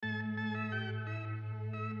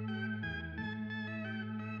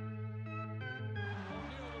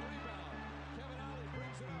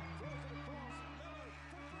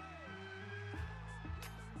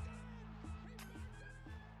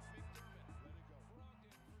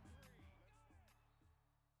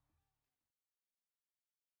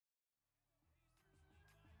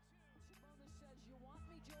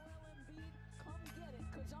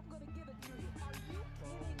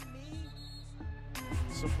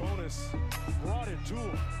Sabonis brought it to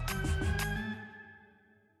him.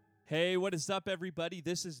 Hey, what is up, everybody?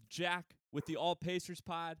 This is Jack with the All Pacers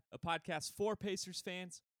Pod, a podcast for Pacers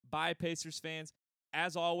fans, by Pacers fans.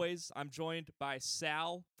 As always, I'm joined by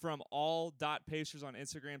Sal from all.pacers on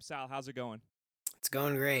Instagram. Sal, how's it going? It's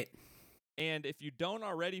going great. And if you don't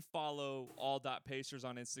already follow all.pacers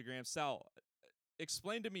on Instagram, Sal,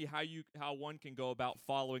 explain to me how one can go about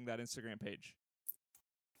following that Instagram page.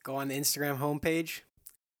 Go on the Instagram homepage,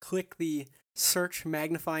 click the search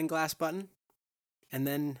magnifying glass button, and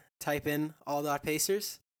then type in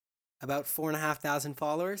all.pacers. About 4,500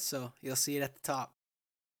 followers, so you'll see it at the top.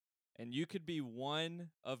 And you could be one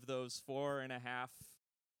of those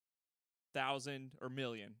 4,500 or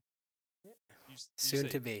million. Soon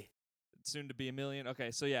to be. Soon to be a million. Okay,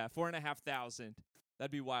 so yeah, 4,500. That'd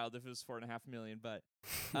be wild if it was 4.5 million. But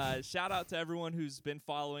shout out to everyone who's been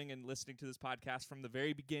following and listening to this podcast from the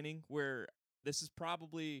very beginning, where this is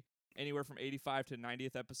probably anywhere from 85 to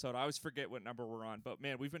 90th episode. I always forget what number we're on, but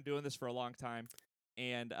man, we've been doing this for a long time,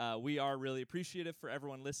 and we are really appreciative for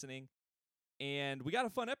everyone listening. And we got a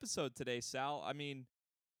fun episode today, Sal. I mean,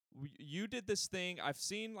 you did this thing. I've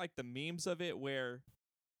seen like the memes of it where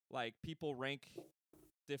like people rank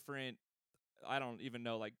different, I don't even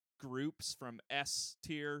know, like groups from S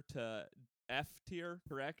tier to F tier,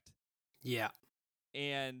 correct? Yeah.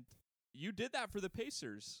 And you did that for the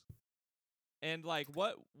Pacers. And like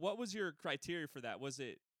what was your criteria for that? Was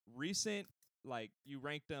it recent? Like you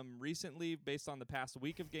ranked them recently based on the past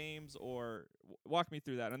week of games, or walk me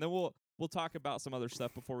through that. And then we'll talk about some other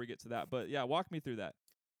stuff before we get to that. But yeah, walk me through that.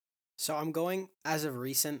 So I'm going as of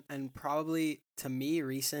recent, and probably to me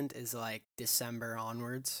recent is like December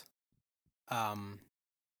onwards. I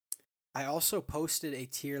also posted a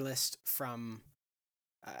tier list from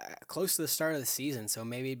close to the start of the season, so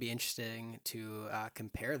maybe it'd be interesting to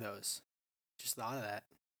compare those. Just thought of that.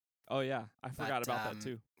 Oh yeah, I forgot about that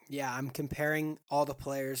too. Yeah, I'm comparing all the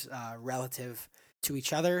players relative to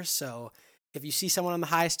each other. So if you see someone on the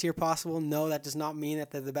highest tier possible, no, that does not mean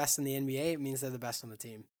that they're the best in the NBA. It means they're the best on the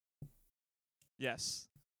team. Yes.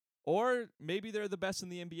 Or maybe they're the best in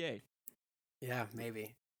the NBA. Yeah,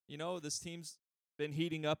 maybe. You know, this team's been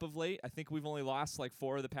heating up of late. I think we've only lost like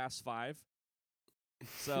 4 of the past 5.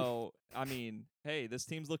 So, I mean, hey, this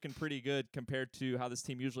team's looking pretty good compared to how this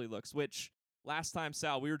team usually looks, which last time,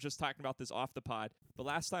 Sal, we were just talking about this off the pod, but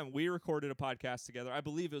last time we recorded a podcast together, I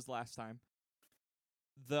believe it was last time,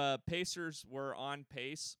 the Pacers were on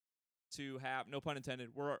pace to have, no pun intended,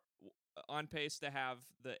 we're on pace to have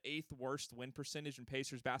the 8th worst win percentage in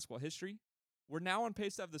Pacers basketball history. We're now on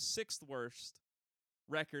pace to have the 6th worst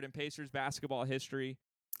record in Pacers basketball history.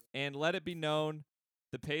 And let it be known,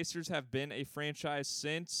 the Pacers have been a franchise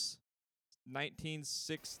since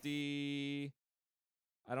 1960.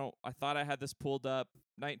 I thought I had this pulled up,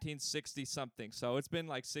 1960 something. So it's been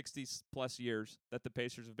like 60 plus years that the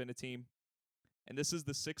Pacers have been a team. And this is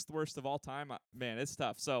the 6th worst of all time. Man, it's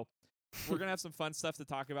tough. So we're going to have some fun stuff to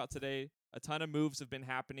talk about today. A ton of moves have been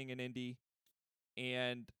happening in Indy.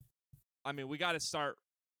 And, I mean, we got to start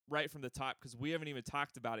right from the top because we haven't even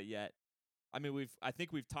talked about it yet. I mean, I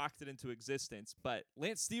think we've talked it into existence, but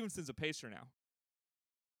Lance Stephenson's a Pacer now.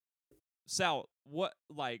 Sal, what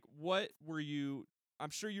were you, I'm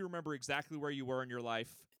sure you remember exactly where you were in your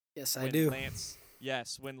life. Yes, I do.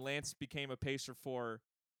 When Lance became a Pacer for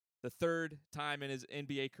the 3rd time in his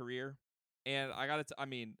NBA career. And I got to,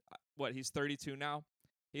 he's 32 now?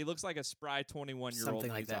 He looks like a spry 21-year-old.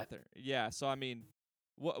 Something like that. Out there. Yeah, so I mean,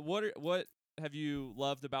 what have you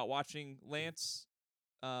loved about watching Lance?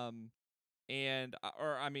 I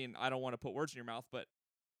don't want to put words in your mouth, but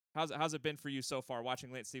how's it been for you so far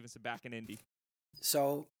watching Lance Stephenson back in Indy?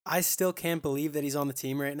 So I still can't believe that he's on the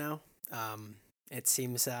team right now. It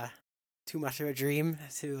seems too much of a dream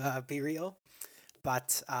to be real,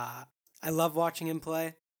 but I love watching him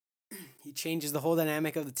play. He changes the whole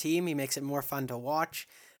dynamic of the team. He makes it more fun to watch.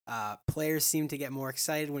 Players seem to get more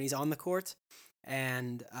excited when he's on the court.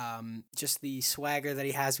 And just the swagger that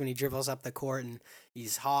he has when he dribbles up the court and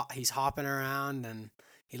he's hopping around and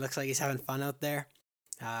he looks like he's having fun out there.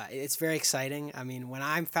 It's very exciting. I mean, when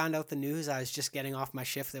I found out the news, I was just getting off my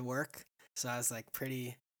shift at work. So I was like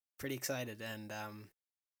pretty excited. And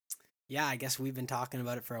yeah, I guess we've been talking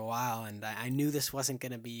about it for a while. And I knew this wasn't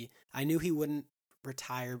going to be, I knew he wouldn't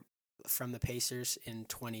retire from the Pacers in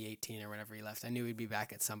 2018 or whenever he left. I knew he'd be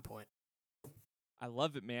back at some point. I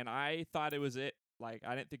love it, man. I thought it was it. Like,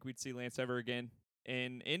 I didn't think we'd see Lance ever again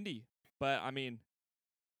in Indy. But, I mean,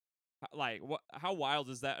 like, how wild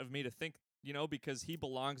is that of me to think, you know, because he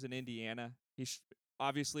belongs in Indiana. He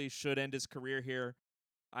obviously should end his career here.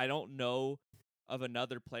 I don't know of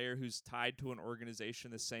another player who's tied to an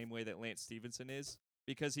organization the same way that Lance Stevenson is,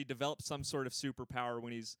 because he developed some sort of superpower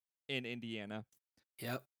when he's in Indiana.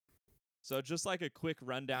 Yep. So just like a quick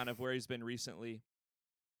rundown of where he's been recently.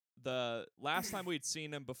 The last time we'd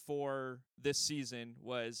seen him before this season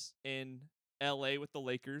was in LA with the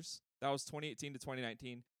Lakers. That was 2018 to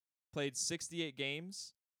 2019. Played 68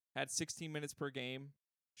 games, had 16 minutes per game,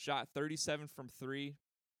 shot 37 from 3.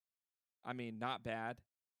 I mean, not bad.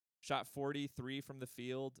 Shot 43 from the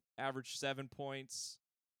field, averaged 7 points,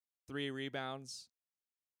 3 rebounds.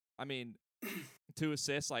 I mean, 2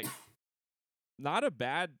 assists, like not a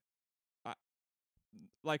bad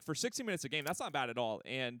like for 60 minutes a game, that's not bad at all.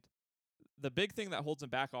 And the big thing that holds him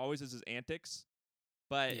back always is his antics,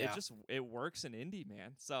 but it works in Indy,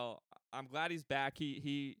 man. So I'm glad he's back.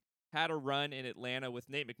 He had a run in Atlanta with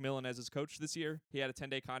Nate McMillan as his coach this year. He had a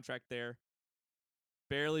 10-day contract there.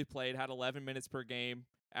 Barely played, had 11 minutes per game,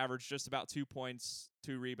 averaged just about 2 points,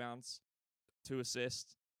 2 rebounds, 2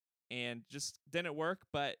 assists, and just didn't work.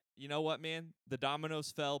 But you know what, man? The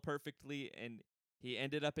dominoes fell perfectly, and he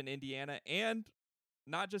ended up in Indiana, and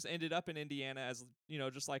not just ended up in Indiana as,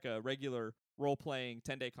 just like a regular role-playing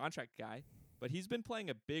 10-day contract guy, but he's been playing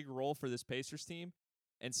a big role for this Pacers team.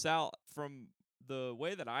 And Sal, from the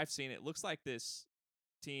way that I've seen it, looks like this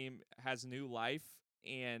team has new life,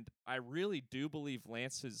 and I really do believe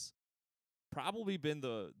Lance has probably been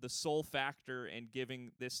the sole factor in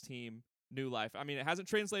giving this team new life. I mean, it hasn't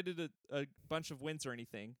translated to a bunch of wins or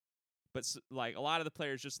anything, but like a lot of the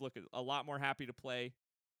players just look a lot more happy to play.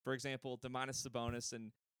 For example, Domantas Sabonis.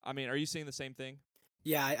 And I mean, are you seeing the same thing?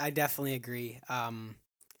 Yeah, I definitely agree.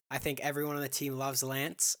 I think everyone on the team loves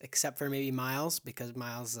Lance, except for maybe Miles, because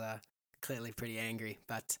Miles clearly pretty angry.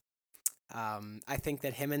 But I think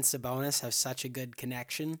that him and Sabonis have such a good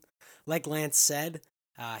connection. Like Lance said,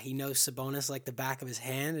 he knows Sabonis like the back of his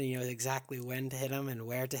hand, and he knows exactly when to hit him and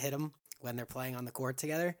where to hit him when they're playing on the court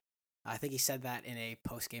together. I think he said that in a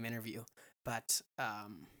post-game interview. But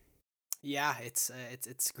yeah,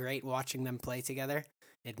 it's great watching them play together.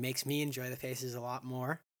 It makes me enjoy the Pacers a lot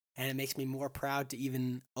more, and it makes me more proud to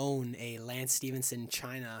even own a Lance Stevenson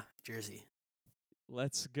China jersey.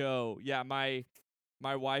 Let's go. Yeah, my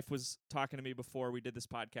wife was talking to me before we did this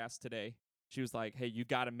podcast today. She was like, "Hey, you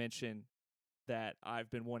got to mention that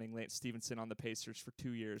I've been wanting Lance Stevenson on the Pacers for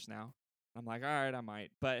 2 years now." I'm like, "All right, I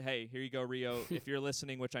might." But hey, here you go, Rio. If you're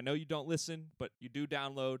listening, which I know you don't listen, but you do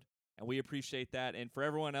download, and we appreciate that. And for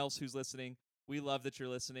everyone else who's listening, we love that you're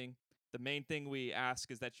listening. The main thing we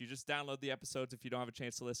ask is that you just download the episodes if you don't have a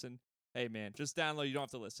chance to listen. Hey, man, just download. You don't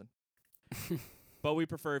have to listen. But we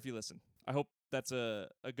prefer if you listen. I hope that's a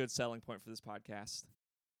good selling point for this podcast.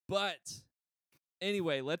 But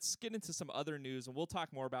anyway, let's get into some other news, and we'll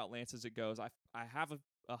talk more about Lance as it goes. I have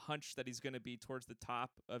a hunch that he's going to be towards the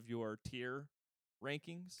top of your tier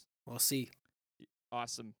rankings. We'll see.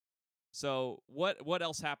 Awesome. So what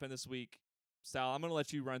else happened this week? Sal, I'm going to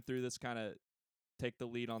let you run through this, kind of take the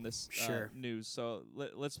lead on this news. So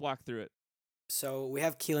let's walk through it. So we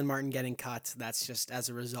have Keelan Martin getting cut. That's just as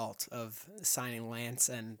a result of signing Lance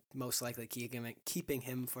and most likely keeping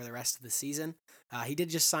him for the rest of the season. He did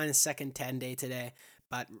just sign a second 10-day today,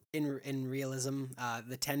 but in realism,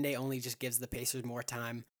 the 10-day only just gives the Pacers more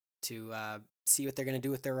time to see what they're going to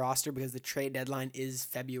do with their roster, because the trade deadline is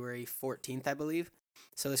February 14th, I believe.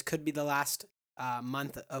 So this could be the last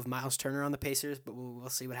month of Miles Turner on the Pacers, but we'll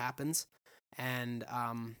see what happens. And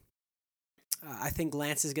I think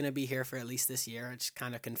Lance is going to be here for at least this year. It's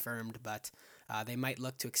kind of confirmed, but they might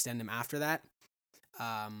look to extend him after that.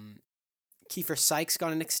 Kiefer Sykes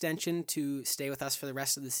got an extension to stay with us for the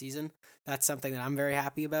rest of the season. That's something that I'm very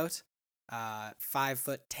happy about.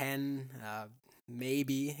 5'10",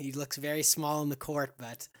 maybe. He looks very small in the court,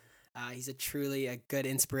 but he's truly a good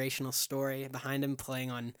inspirational story behind him,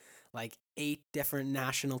 playing on like 8 different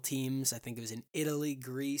national teams. I think it was in Italy,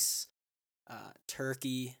 Greece,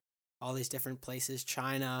 Turkey, all these different places,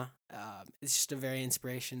 China. It's just a very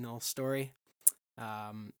inspirational story.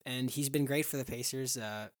 And he's been great for the Pacers,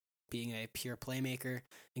 being a pure playmaker.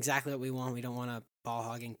 Exactly what we want. We don't want a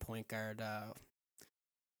ball-hogging point guard.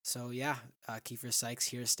 So, yeah, Kiefer Sykes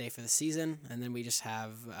here to stay for the season. And then we just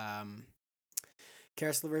have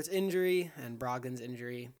Karis LeVert's injury and Brogdon's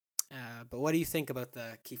injury. But what do you think about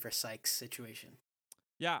the Kiefer Sykes situation?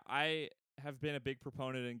 Yeah, I have been a big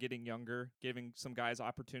proponent in getting younger, giving some guys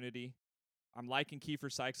opportunity. I'm liking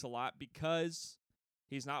Kiefer Sykes a lot because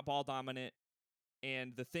he's not ball dominant.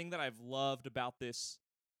 And the thing that I've loved about this,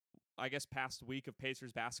 I guess, past week of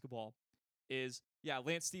Pacers basketball is, yeah,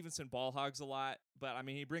 Lance Stevenson ball hogs a lot, but I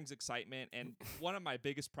mean, he brings excitement. And one of my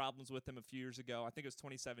biggest problems with him a few years ago, I think it was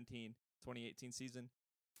 2017, 2018 season,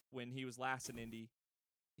 when he was last in Indy,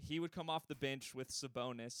 he would come off the bench with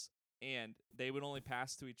Sabonis, and they would only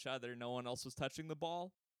pass to each other. No one else was touching the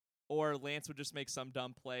ball. Or Lance would just make some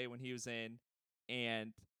dumb play when he was in.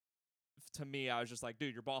 And to me, I was just like,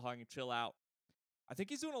 dude, you're ball hogging, chill out. I think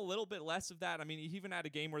he's doing a little bit less of that. I mean, he even had a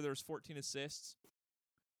game where there was 14 assists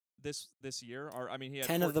this year. Or I mean, he had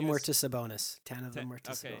 10 of them were assists. to Sabonis. 10 of them were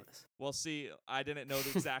to Okay. Sabonis. Well, see, I didn't know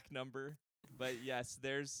the exact number, but yes,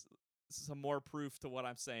 there's some more proof to what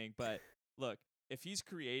I'm saying. But look, if he's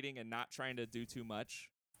creating and not trying to do too much,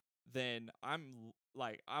 then I'm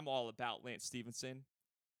all about Lance Stevenson.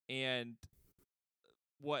 And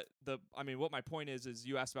what my point is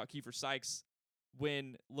you asked about Kiefer Sykes.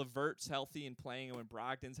 When LeVert's healthy and playing, and when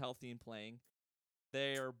Brogdon's healthy and playing,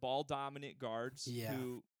 they are ball dominant guards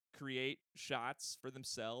who create shots for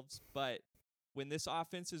themselves. But when this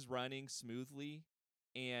offense is running smoothly,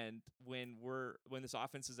 and when this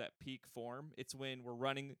offense is at peak form, it's when we're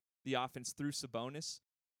running the offense through Sabonis.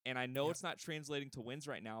 And I know it's not translating to wins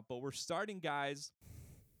right now, but we're starting guys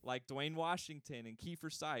like Dwayne Washington and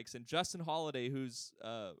Kiefer Sykes and Justin Holiday, who's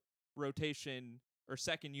rotation or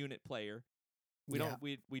second unit player.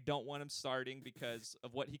 We don't want him starting because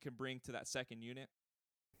of what he can bring to that second unit.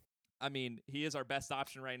 I mean, he is our best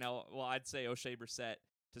option right now. Well, I'd say O'Shea Brissett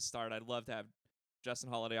to start. I'd love to have Justin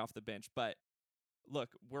Holiday off the bench. But look,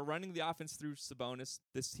 we're running the offense through Sabonis.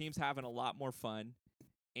 This team's having a lot more fun.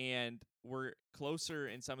 And we're closer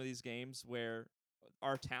in some of these games where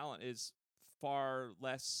our talent is far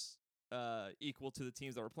less equal to the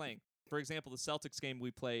teams that we're playing. For example, the Celtics game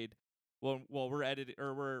we played. Well,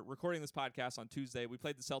 we're recording this podcast on Tuesday. We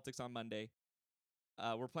played the Celtics on Monday.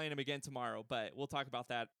 We're playing them again tomorrow, but we'll talk about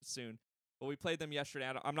that soon. But we played them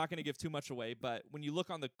yesterday. I'm not going to give too much away, but when you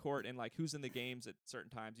look on the court and like who's in the games at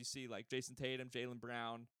certain times, you see like Jason Tatum, Jaylen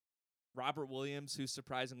Brown, Robert Williams, who's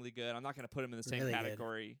surprisingly good. I'm not going to put him in the same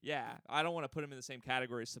category. Good. Yeah, I don't want to put him in the same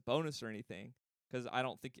category as Sabonis or anything because I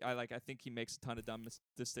think he makes a ton of dumb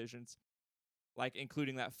decisions. Like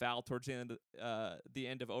including that foul towards the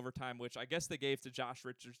end of overtime, which I guess they gave to Josh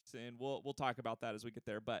Richardson. We'll talk about that as we get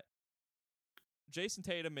there. But Jason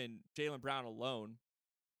Tatum and Jaylen Brown alone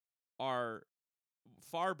are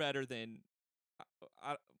far better than,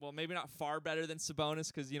 well, maybe not far better than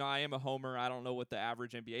Sabonis because, I am a homer. I don't know what the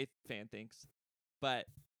average NBA fan thinks. But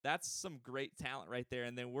that's some great talent right there.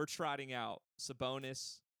 And then we're trotting out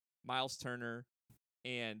Sabonis, Miles Turner,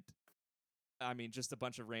 and, just a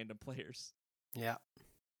bunch of random players. Yeah.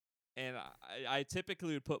 And I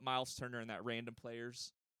typically would put Miles Turner in that random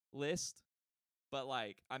players list. But,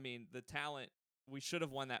 the talent, we should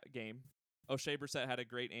have won that game. O'Shea Brissett had a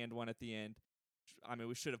great and one at the end.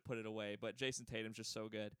 We should have put it away. But Jason Tatum's just so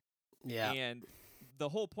good. Yeah. And the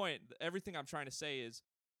whole point, everything I'm trying to say is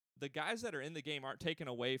the guys that are in the game aren't taken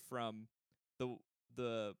away from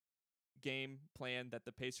the game plan that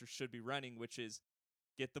the Pacers should be running, which is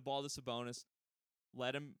get the ball to Sabonis,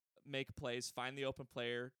 let him make plays, find the open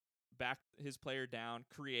player, back his player down,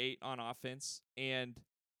 create on offense, and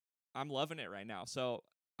I'm loving it right now. So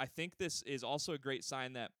I think this is also a great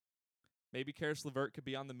sign that maybe Karis LeVert could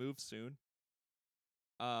be on the move soon.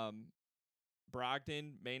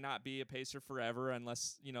 Brogdon may not be a Pacer forever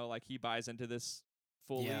unless, he buys into this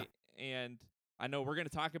fully. Yeah. And I know we're going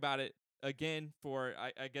to talk about it again for,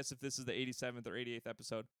 I guess if this is the 87th or 88th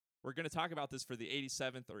episode, we're going to talk about this for the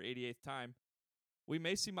 87th or 88th time. We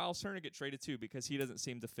may see Miles Turner get traded too because he doesn't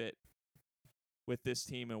seem to fit with this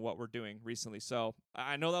team and what we're doing recently. So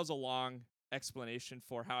I know that was a long explanation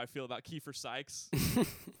for how I feel about Kiefer Sykes.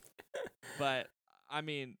 But, I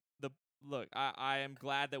am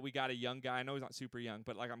glad that we got a young guy. I know he's not super young,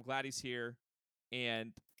 but, I'm glad he's here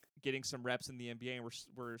and getting some reps in the NBA, and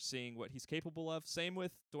we're seeing what he's capable of. Same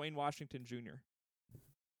with Dwayne Washington Jr.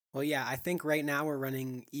 Well, yeah, I think right now we're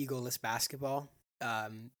running egoless basketball.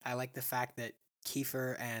 I like the fact that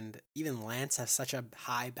Kiefer and even Lance have such a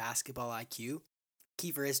high basketball IQ.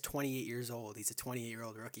 Kiefer is 28 years old. He's a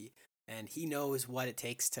 28-year-old rookie, and he knows what it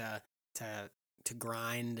takes to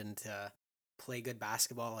grind and to play good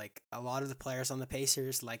basketball. Like a lot of the players on the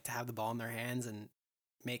Pacers like to have the ball in their hands and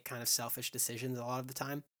make kind of selfish decisions a lot of the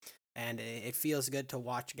time. And it feels good to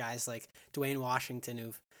watch guys like Dwayne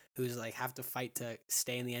Washington who's like have to fight to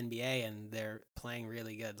stay in the NBA, and they're playing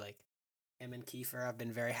really good. Like him and Kiefer, I've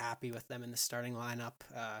been very happy with them in the starting lineup.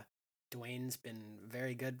 Dwayne's been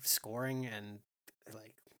very good scoring and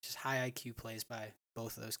just high IQ plays by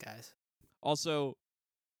both of those guys. Also,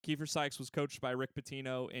 Kiefer Sykes was coached by Rick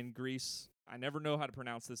Pitino in Greece. I never know how to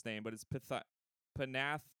pronounce this name, but it's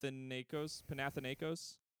Panathinaikos.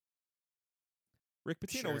 Rick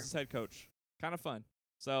Pitino was his head coach. Kind of fun.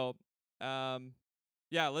 So,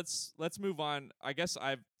 Yeah, let's move on. I guess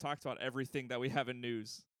I've talked about everything that we have in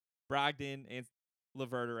news. Brogdon and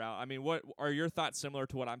Levert are out. I mean, what are your thoughts similar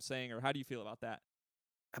to what I'm saying, or how do you feel about that?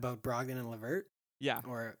 About Brogdon and Levert, Yeah,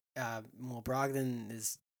 or well, Brogdon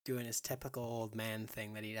is doing his typical old man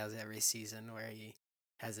thing that he does every season, where he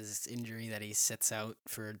has his injury that he sits out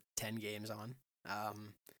for 10 games on.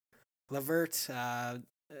 Levert,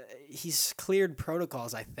 he's cleared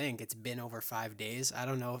protocols. I think it's been over 5 days. I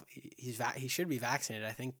don't know. He should be vaccinated.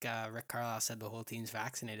 I think Rick Carlisle said the whole team's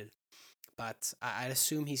vaccinated, but I'd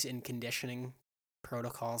assume he's in conditioning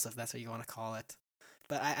protocols, if that's what you want to call it.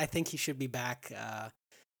 But I think he should be back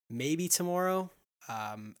maybe tomorrow.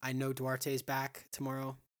 I know Duarte's back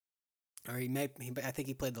tomorrow, or I think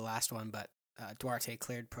he played the last one, but Duarte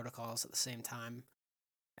cleared protocols at the same time,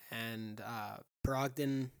 and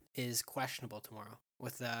Brogdon is questionable tomorrow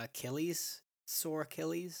with sore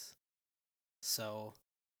Achilles. So,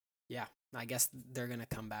 yeah, I guess they're gonna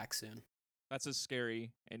come back soon. that's a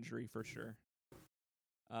scary injury for sure.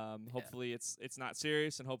 Hopefully it's not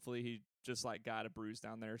serious, and hopefully he just like got a bruise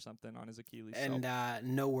down there or something on his Achilles. And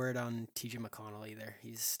no word on TJ McConnell either.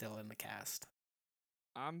 He's still in the cast.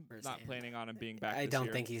 I'm for his not hand. planning on him being back. I this don't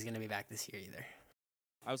year. think he's gonna be back this year either.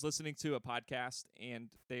 I was listening to a podcast and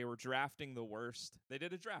they were drafting the worst. They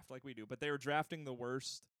did a draft like we do, but they were drafting the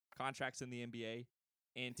worst contracts in the NBA.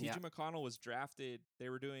 And TJ Yeah. McConnell was drafted. They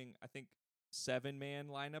were doing, I think, 7-man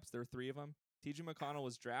lineups. There were 3 of them. TJ McConnell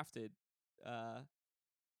was drafted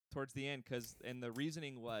towards the end and the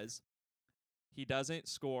reasoning was he doesn't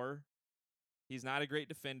score. He's not a great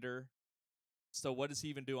defender. So what does he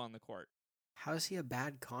even do on the court? How is he a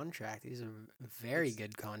bad contract? He's a very It's-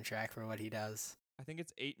 good contract for what he does. I think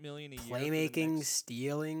it's $8 million a year. for the Playmaking, next-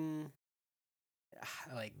 stealing,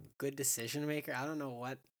 like good decision maker. I don't know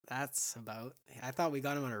what that's about. I thought we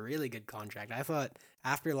got him on a really good contract. I thought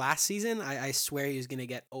after last season, I swear he was gonna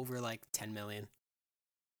get over like 10 million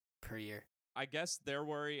per year. I guess their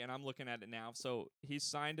worry, and I'm looking at it now. So he's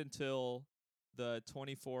signed until the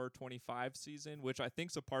 24-25 season, which I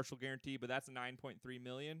think's a partial guarantee, but that's $9.3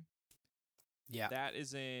 million. Yeah. That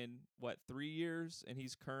is in 3 years, and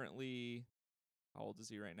he's currently how old is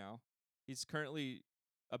he right now? He's currently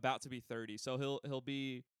about to be 30, so he'll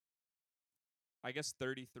be, I guess,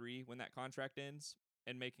 33 when that contract ends,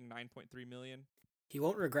 and making $9.3 million. He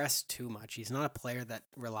won't regress too much. He's not a player that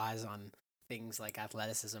relies on things like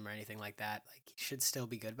athleticism or anything like that. Like he should still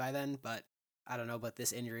be good by then, but I don't know about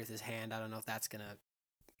this injury with his hand. I don't know if that's gonna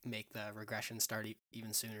make the regression start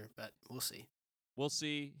even sooner, but we'll see. We'll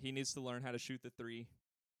see. He needs to learn how to shoot the 3,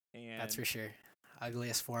 and That's for sure.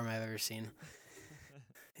 Ugliest form I've ever seen.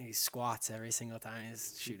 He squats every single time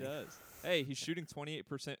he's he shooting. does. Hey, he's shooting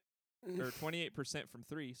 28% or 28% from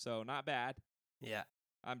 3, so not bad. Yeah.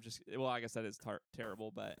 I guess that is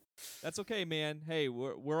terrible, but that's okay, man. Hey,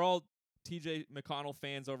 we're all TJ McConnell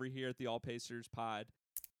fans over here at the All Pacers pod.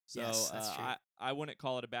 So Yes, that's true. I wouldn't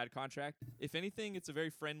call it a bad contract. If anything, it's a very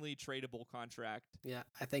friendly, tradable contract. Yeah,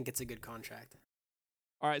 I think it's a good contract.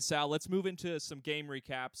 All right, Sal, let's move into some game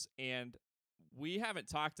recaps. And we haven't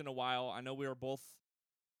talked in a while. I know we were both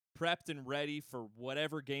prepped and ready for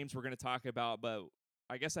whatever games we're going to talk about, but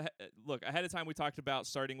I guess, ahead of time we talked about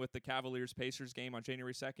starting with the Cavaliers-Pacers game on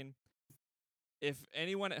January 2nd. If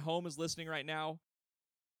anyone at home is listening right now,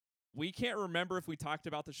 we can't remember if we talked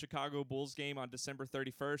about the Chicago Bulls game on December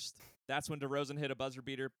 31st. That's when DeRozan hit a buzzer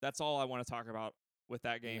beater. That's all I want to talk about with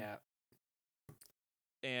that game. Yeah.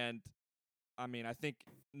 And, I mean, I think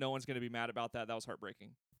no one's going to be mad about that. That was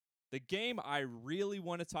heartbreaking. The game I really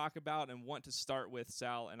want to talk about and want to start with,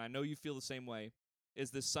 Sal, and I know you feel the same way,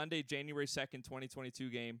 is the Sunday, January 2nd, 2022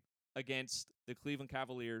 game against the Cleveland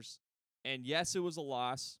Cavaliers. And yes, it was a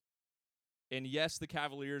loss. And yes, the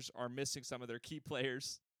Cavaliers are missing some of their key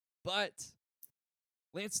players. But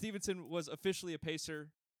Lance Stevenson was officially a Pacer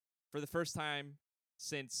for the first time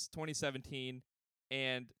since 2017.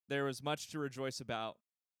 And there was much to rejoice about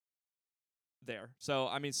there. So,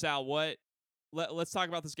 I mean, Sal, let's talk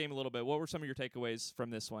about this game a little bit. What were some of your takeaways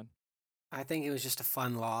from this one? I think it was just a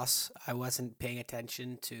fun loss. I wasn't paying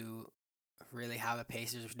attention to really how the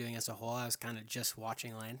Pacers were doing as a whole. I was kind of just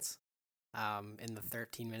watching Lance in the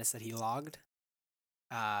 13 minutes that he logged.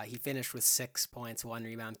 He finished with 6 points, 1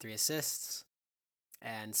 rebound, 3 assists.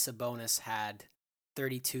 And Sabonis had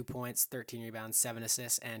 32 points, 13 rebounds, 7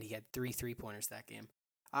 assists, and he had 3 3-pointers that game.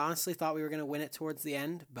 I honestly thought we were going to win it towards the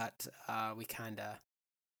end, but we kind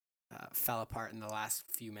of fell apart in the last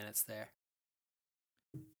few minutes there.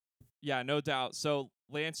 Yeah, no doubt. So,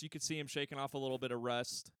 Lance, you could see him shaking off a little bit of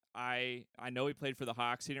rust. I know he played for the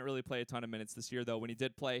Hawks. He didn't really play a ton of minutes this year, though. When he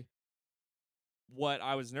did play, what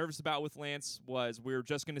I was nervous about with Lance was we were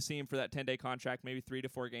just going to see him for that 10-day contract, maybe 3 to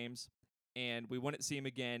 4 games, and we wouldn't see him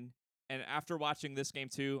again. And after watching this game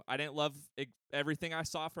too, I didn't love everything I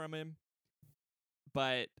saw from him,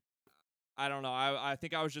 but I don't know. I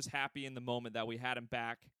think I was just happy in the moment that we had him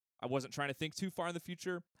back. I wasn't trying to think too far in the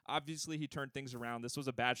future. Obviously, he turned things around. This was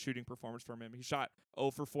a bad shooting performance from him. He shot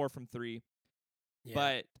 0 for 4 from 3. Yeah.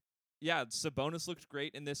 But, yeah, Sabonis looked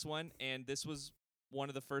great in this one, and this was one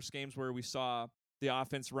of the first games where we saw the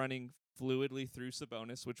offense running fluidly through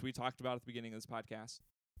Sabonis, which we talked about at the beginning of this podcast.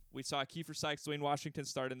 We saw Kiefer Sykes, Dwayne Washington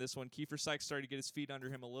start in this one. Kiefer Sykes started to get his feet under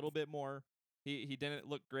him a little bit more. He didn't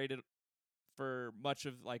look great for much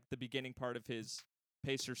of like the beginning part of his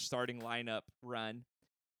Pacers starting lineup run,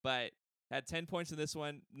 but had 10 points in this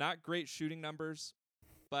one. Not great shooting numbers,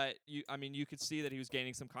 but you could see that he was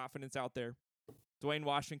gaining some confidence out there. Dwayne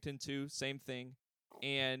Washington too, same thing.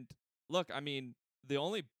 And look, I mean, the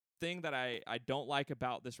only thing that I don't like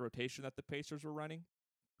about this rotation that the Pacers were running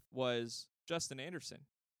was Justin Anderson.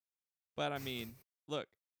 But I mean, look,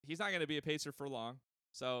 he's not going to be a Pacer for long,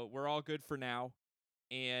 so we're all good for now.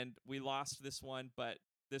 And we lost this one, but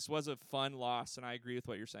this was a fun loss, and I agree with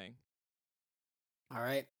what you're saying. All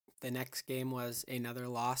right. The next game was another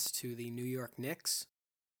loss to the New York Knicks.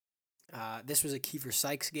 This was a Kiefer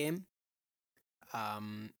Sykes game.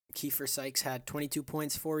 Kiefer Sykes had 22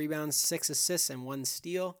 points, 4 rebounds, 6 assists, and 1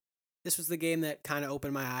 steal. This was the game that kind of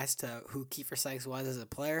opened my eyes to who Kiefer Sykes was as a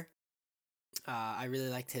player. I really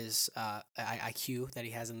liked his IQ that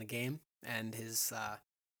he has in the game and his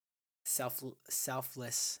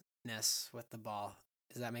selflessness with the ball.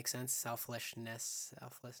 Does that make sense? Selflessness.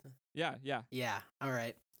 Yeah. Yeah. All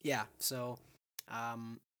right. Yeah. So, I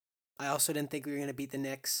also didn't think we were gonna beat the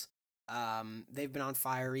Knicks. They've been on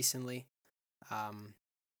fire recently. I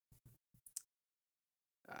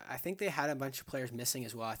think they had a bunch of players missing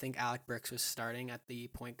as well. I think Alec Burks was starting at the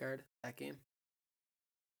point guard that game.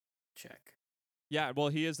 Check. Yeah, well,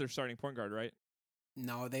 he is their starting point guard, right?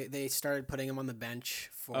 No, they started putting him on the bench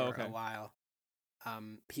for a while.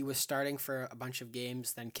 He was starting for a bunch of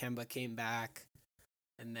games, then Kemba came back,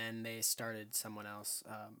 and then they started someone else.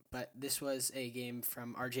 But this was a game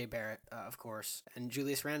from RJ Barrett, of course, and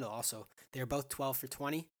Julius Randle also. They were both 12 for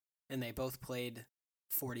 20, and they both played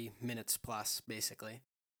 40 minutes plus, basically.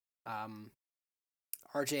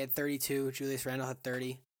 RJ had 32, Julius Randle had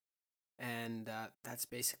 30, and that's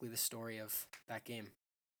basically the story of that game.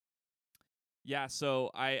 Yeah,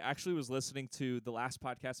 so I actually was listening to the last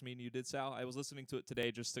podcast me and you did, Sal. I was listening to it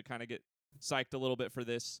today just to kind of get psyched a little bit for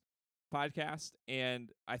this podcast,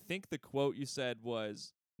 and I think the quote you said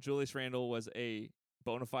was Julius Randle was a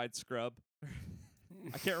bona fide scrub.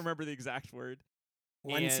 I can't remember the exact word.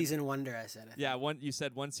 One season wonder, I said. Yeah, you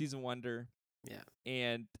said one season wonder. Yeah.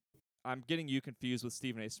 And I'm getting you confused with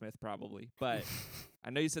Stephen A. Smith probably, but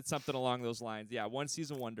I know you said something along those lines. Yeah, one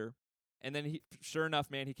season wonder. And then sure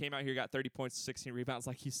enough, man, he came out here, got 30 points, 16 rebounds,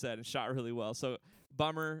 like you said, and shot really well. So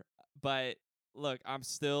bummer, but look, I'm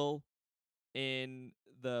still in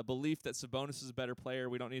the belief that Sabonis is a better player.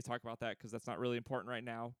 We don't need to talk about that because that's not really important right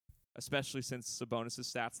now, especially since Sabonis'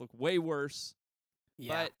 stats look way worse.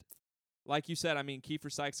 Yeah. But like you said, I mean,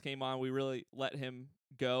 Kiefer Sykes came on. We really let him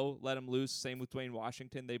go, let him loose. Same with Dwayne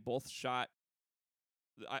Washington. They both shot,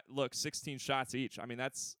 16 shots each. I mean,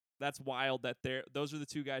 that's wild that those are the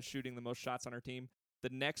two guys shooting the most shots on our team.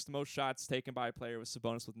 The next most shots taken by a player was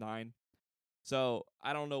Sabonis with 9. So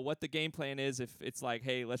I don't know what the game plan is. If it's like,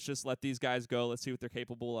 hey, let's just let these guys go. Let's see what they're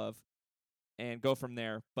capable of and go from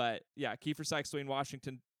there. But yeah, Kiefer Sykes, Dwayne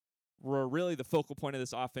Washington were really the focal point of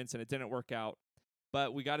this offense, and it didn't work out.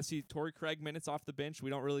 But we got to see Torrey Craig minutes off the bench. We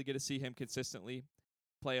don't really get to see him consistently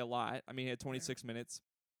play a lot. I mean, he had 26 minutes.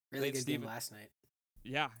 Really good game last night.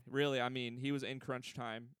 Yeah, really. I mean, he was in crunch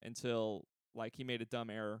time until like he made a dumb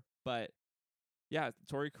error. But yeah,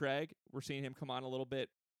 Torrey Craig, we're seeing him come on a little bit.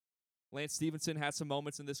 Lance Stevenson had some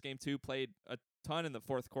moments in this game too, played a ton in the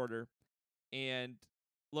fourth quarter. And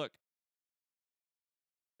look,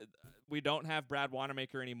 we don't have Brad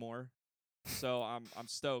Wanamaker anymore. So I'm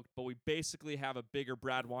stoked, but we basically have a bigger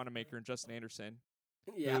Brad Wanamaker and Justin Anderson,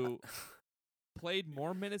 who played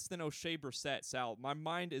more minutes than O'Shea Brissett. Sal, my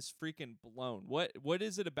mind is freaking blown. What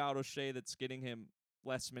is it about O'Shea that's getting him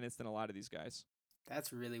less minutes than a lot of these guys?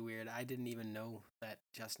 That's really weird. I didn't even know that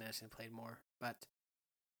Justin Anderson played more, but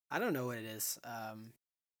I don't know what it is.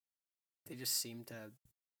 They just seem to.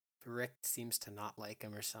 Rick seems to not like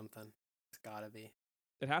him or something. It's gotta be.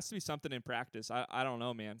 It has to be something in practice. I don't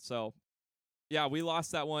know, man. So. Yeah, we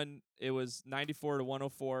lost that one. It was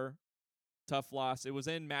 94-104. Tough loss. It was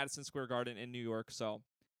in Madison Square Garden in New York, so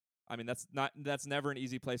I mean, that's never an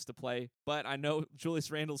easy place to play. But I know Julius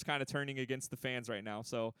Randle's kind of turning against the fans right now.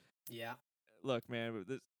 So Yeah. look, man,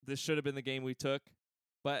 this should have been the game we took.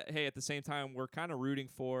 But hey, at the same time, we're kind of rooting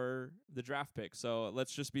for the draft pick. So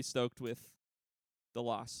let's just be stoked with the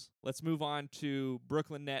loss. Let's move on to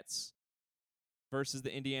Brooklyn Nets versus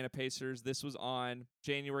the Indiana Pacers. This was on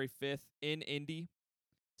January 5th in Indy.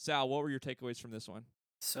 Sal, what were your takeaways from this one?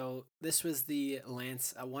 So this was the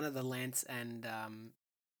Lance, one of the Lance and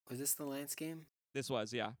was this the Lance game? This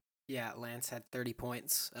was, yeah. Yeah, Lance had 30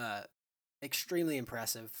 points. Extremely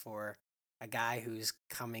impressive for a guy who's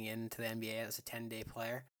coming into the NBA as a 10-day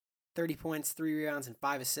player. 30 points, 3 rebounds, and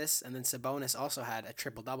 5 assists. And then Sabonis also had a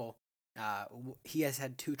triple-double. He has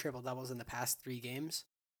had 2 triple-doubles in the past 3 games.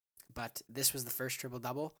 But this was the first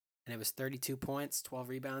triple-double. And it was 32 points, 12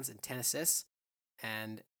 rebounds, and 10 assists.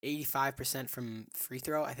 And 85% from free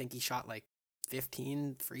throw. I think he shot like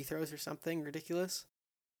 15 free throws or something ridiculous.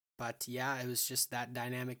 But yeah, it was just that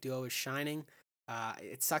dynamic duo was shining.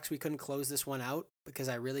 It sucks we couldn't close this one out because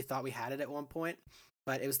I really thought we had it at one point.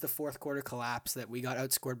 But it was the fourth quarter collapse that we got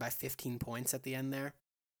outscored by 15 points at the end there.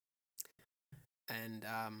 And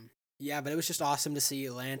yeah, but it was just awesome to see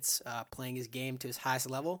Lance playing his game to his highest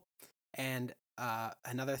level. And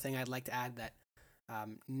another thing I'd like to add that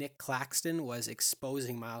Nick Claxton was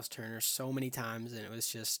exposing Miles Turner so many times, and it was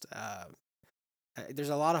just there's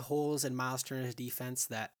a lot of holes in Miles Turner's defense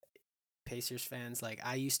that Pacers fans like.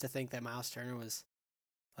 I used to think that Miles Turner was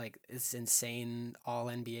like this insane all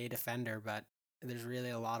NBA defender, but there's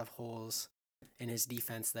really a lot of holes in his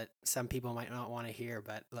defense that some people might not want to hear,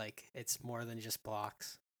 but like it's more than just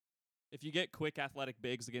blocks. If you get quick athletic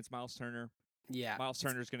bigs against Miles Turner, Yeah, Miles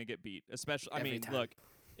Turner's going to get beat. Especially, I Every mean, time. look,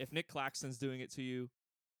 if Nick Claxton's doing it to you,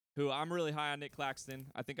 who I'm really high on Nick Claxton.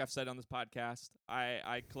 I think I've said on this podcast,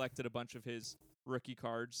 I collected a bunch of his rookie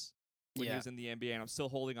cards when he was in the NBA, and I'm still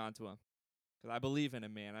holding on to him because I believe in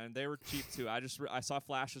him, man. And they were cheap too. I saw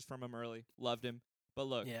flashes from him early, loved him. But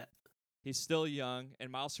look, Yeah, he's still young,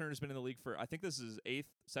 and Miles Turner's been in the league for I think this is his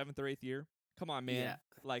 7th or 8th year. Come on, man. Yeah.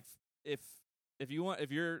 Like if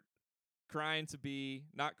you're crying to be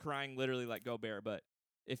not crying literally like Gobert, but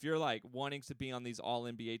if you're like wanting to be on these all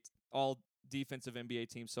defensive NBA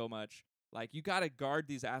teams so much, like you got to guard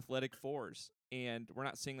these athletic fours, and we're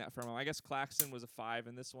not seeing that from him. I guess Claxton was a 5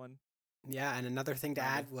 in this one. Yeah, and another thing to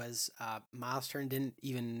add was Miles Turner didn't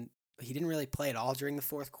really play at all during the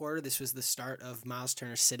fourth quarter. This was the start of Miles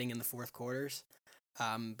Turner sitting in the fourth quarters,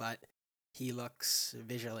 but he looks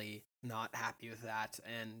visually not happy with that,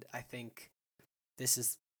 and I think this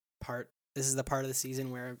is the part of the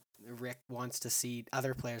season where Rick wants to see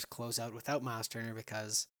other players close out without Miles Turner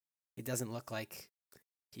because it doesn't look like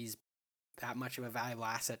he's that much of a valuable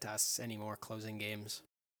asset to us anymore closing games.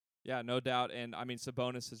 Yeah, no doubt. And I mean,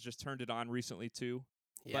 Sabonis has just turned it on recently too.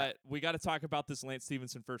 Yeah. But we got to talk about this Lance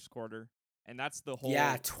Stevenson first quarter, and that's the whole.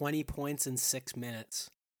 Yeah, 20 points in 6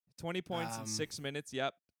 minutes. 20 points in 6 minutes.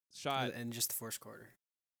 Yep, shot. In just the first quarter.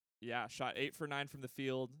 Yeah, shot 8 for 9 from the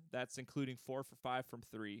field. That's including 4 for 5 from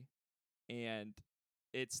 3, and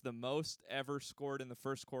it's the most ever scored in the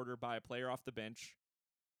first quarter by a player off the bench.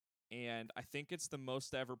 And I think it's the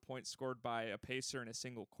most ever points scored by a Pacer in a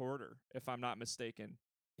single quarter, if I'm not mistaken.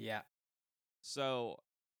 Yeah. So,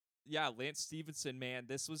 yeah, Lance Stevenson, man,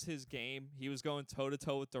 this was his game. He was going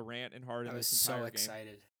toe-to-toe with Durant and Harden I was this entire so game.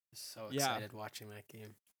 excited. Yeah. Excited watching that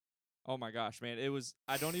game. Oh, my gosh, man. It was –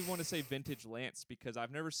 I don't even want to say vintage Lance because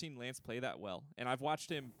I've never seen Lance play that well. And I've watched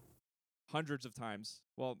him hundreds of times.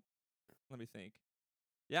 Well, let me think.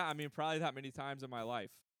 Yeah, I mean, probably that many times in my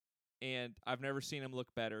life. And I've never seen him look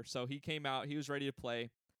better. So he came out. He was ready to play.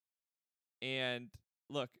 And,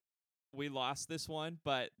 look, we lost this one,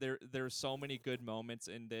 but there's so many good moments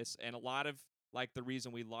in this. And a lot of, like, the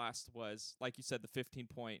reason we lost was, like you said, the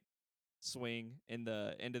 15-point swing in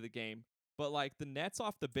the end of the game. But, like, the Nets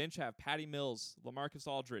off the bench have Patty Mills, LaMarcus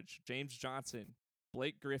Aldridge, James Johnson,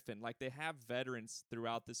 Blake Griffin. Like, they have veterans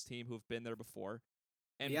throughout this team who've been there before.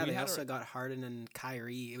 And yeah, they also got Harden and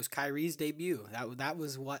Kyrie. It was Kyrie's debut. That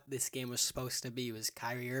was what this game was supposed to be, was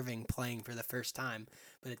Kyrie Irving playing for the first time.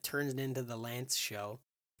 But it turns into the Lance show.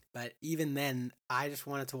 But even then, I just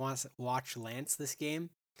wanted to watch Lance this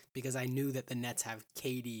game because I knew that the Nets have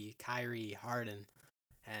KD, Kyrie, Harden.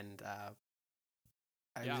 And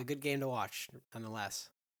it was a good game to watch, nonetheless.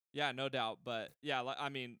 Yeah, no doubt. But, yeah, I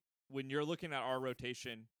mean, when you're looking at our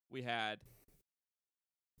rotation, we had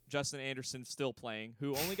Justin Anderson still playing,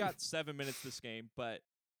 who only got 7 minutes this game, but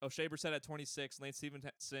O'Shea Brissett had 26, Lance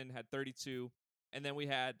Stevenson had 32, and then we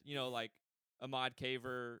had, like Ahmad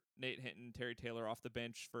Caver, Nate Hinton, Terry Taylor off the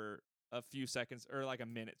bench for a few seconds or like a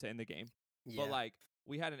minute to end the game. Yeah. But like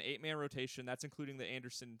we had an 8-man rotation. That's including the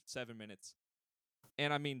Anderson 7 minutes.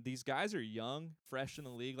 And, I mean, these guys are young, fresh in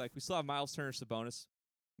the league. Like, we still have Miles Turner, Sabonis.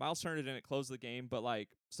 Miles Turner didn't close the game, but, like,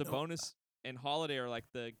 Sabonis and Holiday are, like,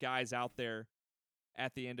 the guys out there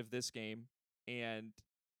at the end of this game. And,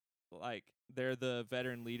 like, they're the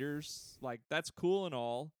veteran leaders. Like, that's cool and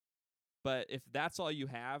all. But if that's all you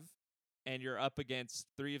have and you're up against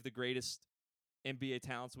 3 of the greatest NBA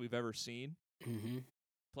talents we've ever seen,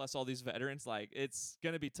 plus all these veterans, like, it's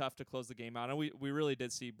going to be tough to close the game out. And we really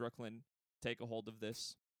did see Brooklyn take a hold of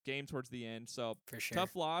this game towards the end. So, For sure.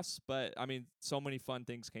 tough loss, but, I mean, so many fun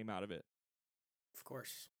things came out of it. Of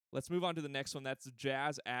course. Let's move on to the next one. That's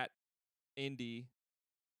Jazz at Indy.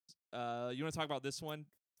 You want to talk about this one?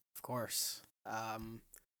 Of course.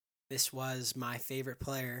 This was my favorite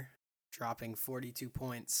player, dropping 42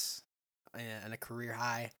 points in a career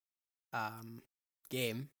high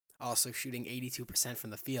game. Also shooting 82% from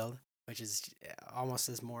the field, which is almost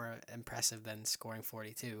as more impressive than scoring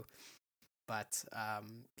 42. But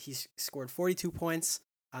he's scored 42 points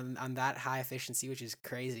on that high efficiency, which is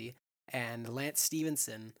crazy. And Lance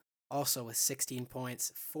Stevenson also with 16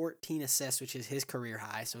 points, 14 assists, which is his career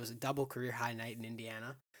high. So it was a double career high night in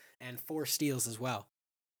Indiana, and 4 steals as well.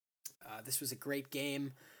 This was a great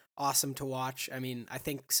game. Awesome to watch. I mean, I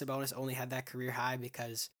think Sabonis only had that career high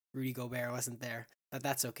because Rudy Gobert wasn't there, but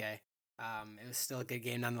that's okay. It was still a good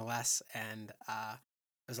game nonetheless, and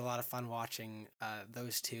it was a lot of fun watching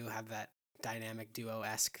those two have that dynamic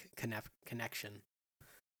duo-esque connection.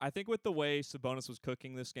 I think with the way Sabonis was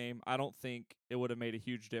cooking this game, I don't think it would have made a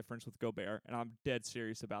huge difference with Gobert, and I'm dead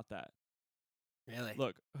serious about that. Really?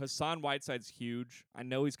 Look, Hassan Whiteside's huge. I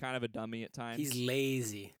know he's kind of a dummy at times. He's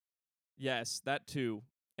lazy. Yes, that too.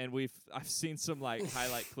 And I've seen some like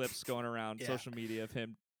highlight clips going around social media of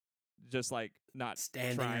him just like not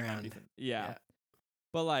standing trying around. on anything. Yeah.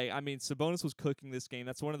 But like, I mean, Sabonis was cooking this game.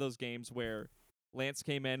 That's one of those games where Lance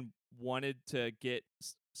came in, wanted to get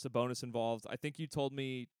Sabonis involved. I think you told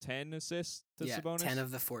me 10 assists to Sabonis. 10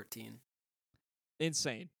 of the 14.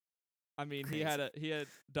 Insane. I mean, Crazy. he had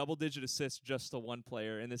double-digit assists just to one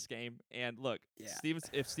player in this game. And look,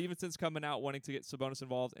 if Stevenson's coming out wanting to get Sabonis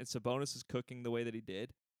involved and Sabonis is cooking the way that he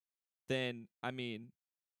did, then, I mean,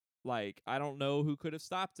 like, I don't know who could have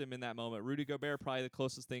stopped him in that moment. Rudy Gobert probably the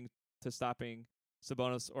closest thing to stopping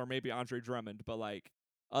Sabonis, or maybe Andre Drummond. But, like,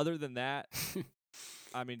 other than that,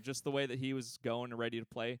 I mean, just the way that he was going and ready to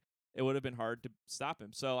play, it would have been hard to stop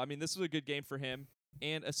him. So, I mean, this was a good game for him,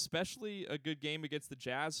 and especially a good game against the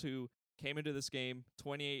Jazz, who came into this game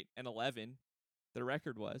 28-11, the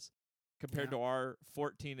record was, compared to our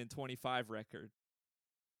 14-25 record.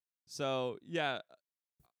 So, yeah,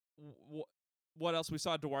 what else? We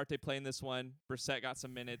saw Duarte playing this one. Brissett got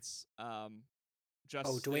some minutes.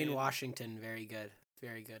 Dwayne Washington, very good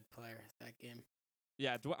player that game.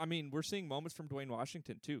 Yeah, I mean, we're seeing moments from Dwayne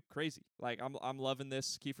Washington too. Crazy. Like, I'm loving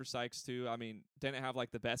this. Kiefer Sykes too. I mean, didn't have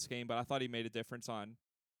like the best game, but I thought he made a difference on,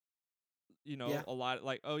 a lot.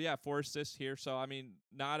 Like, 4 assists here. So I mean,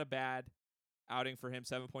 not a bad outing for him.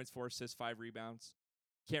 7 points, 4 assists, 5 rebounds.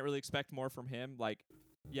 Can't really expect more from him. Like,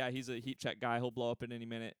 yeah, he's a heat check guy. He'll blow up in any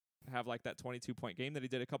minute. Have like that 22-point game that he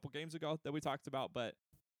did a couple games ago that we talked about. But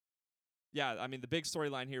yeah, I mean, the big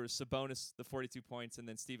storyline here was Sabonis, the 42 points, and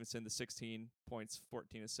then Stevenson, the 16 points,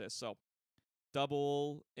 14 assists. So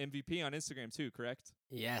double MVP on Instagram too, correct?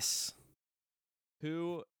 Yes.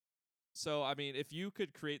 So, I mean, if you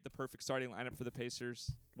could create the perfect starting lineup for the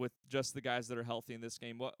Pacers with just the guys that are healthy in this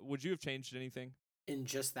game, what would you have changed anything? In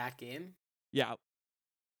just that game? Yeah.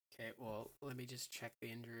 Okay, well, let me just check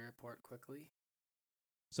the injury report quickly.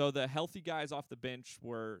 So the healthy guys off the bench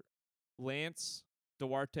were Lance,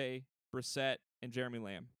 Duarte, Brissett, and Jeremy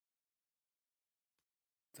Lamb.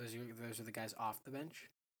 Those are the guys off the bench?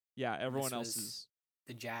 Yeah, everyone else is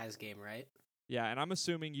the Jazz game, right? Yeah, and I'm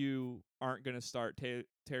assuming you aren't going to start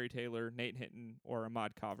Terry Taylor, Nate Hinton, or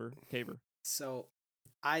Ahmad Caver. So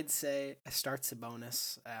I'd say I start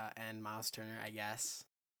Sabonis and Miles Turner, I guess.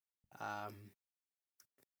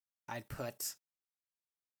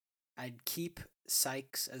 I'd keep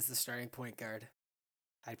Sykes as the starting point guard.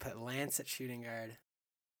 I'd put Lance at shooting guard,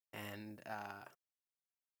 and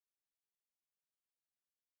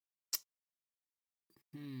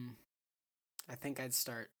I think I'd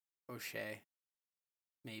start O'Shea,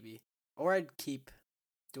 maybe, or I'd keep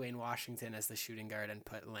Dwayne Washington as the shooting guard and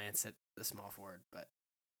put Lance at the small forward. But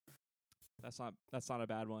that's not a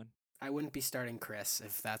bad one. I wouldn't be starting Chris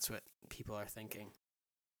if that's what people are thinking.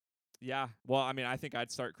 Yeah, well, I mean, I think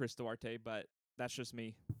I'd start Chris Duarte, but that's just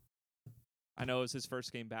me. I know it was his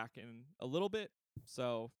first game back in a little bit,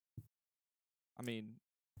 so, I mean,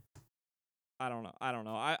 I don't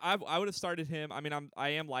know. I would have started him. I mean, I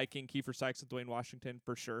am liking Kiefer Sykes and Dwayne Washington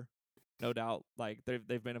for sure, no doubt. Like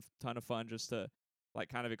they've been a ton of fun just to like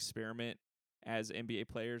kind of experiment as NBA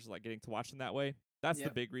players, like getting to watch them that way. That's the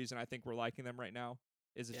Yep. big reason I think we're liking them right now.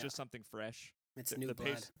 Is it's Yeah. just something fresh. It's The- new the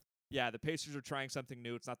blood. The Pacers are trying something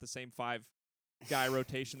new. It's not the same 5-guy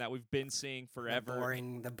rotation that we've been seeing forever.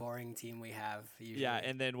 The boring team we have usually. Yeah,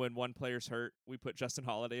 and then when one player's hurt, we put Justin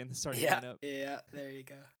Holiday in the starting yeah, lineup. yeah. There you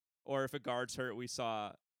go. Or if a guard's hurt, we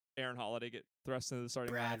saw Aaron Holiday get thrust into the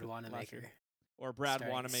starting Brad lineup last Wanamaker. year. Or Brad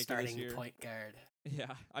Wanamaker this starting year. point guard.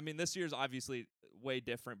 Yeah, I mean this year's obviously way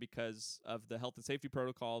different because of the health and safety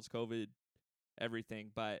protocols, COVID,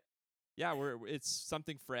 everything. But yeah, it's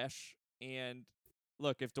something fresh. And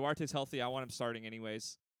look, if Duarte's healthy, I want him starting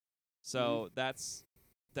anyways. So that's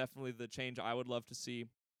definitely the change I would love to see.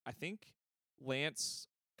 I think Lance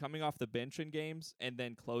coming off the bench in games and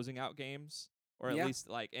then closing out games, or at Yeah. least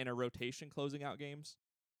like in a rotation closing out games,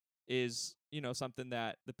 is something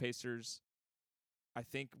that the Pacers, I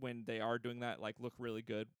think when they are doing that, like look really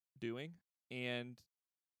good doing. And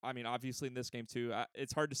I mean, obviously in this game too,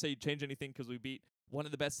 it's hard to say change anything because we beat one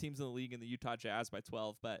of the best teams in the league in the Utah Jazz by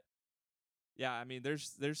 12. But yeah, I mean,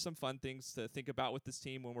 there's some fun things to think about with this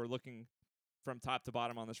team when we're looking from top to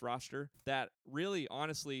bottom on this roster. That really,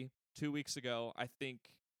 honestly, 2 weeks ago, I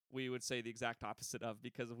think we would say the exact opposite of,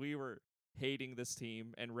 because we were hating this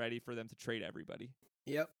team and ready for them to trade everybody.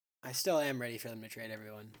 Yep. I still am ready for them to trade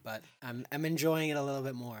everyone, but I'm enjoying it a little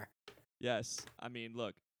bit more. Yes, I mean,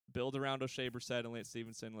 look, build around O'Shea Brissett and Lance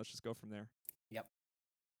Stevenson. Let's just go from there. Yep.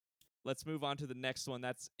 Let's move on to the next one.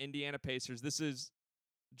 That's Indiana Pacers. This is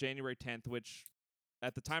January 10th, which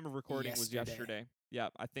at the time of recording was yesterday. Yeah,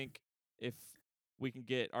 I think if we can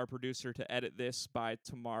get our producer to edit this by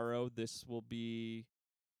tomorrow, this will be,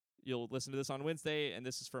 you'll listen to this on Wednesday, and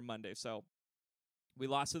this is for Monday. So we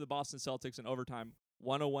lost to the Boston Celtics in overtime,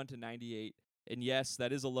 101-98. And yes,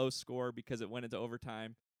 that is a low score because it went into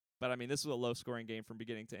overtime. But I mean, this was a low-scoring game from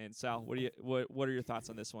beginning to end. Sal, what are your thoughts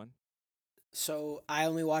on this one? So I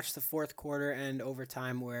only watched the fourth quarter and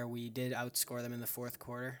overtime where we did outscore them in the fourth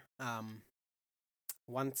quarter.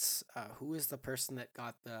 Once, who was the person that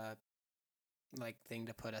got the thing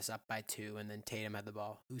to put us up by 2, and then Tatum had the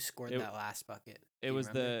ball? Who scored that last bucket? It was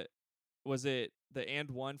was it the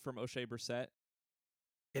and one from O'Shea Brissett?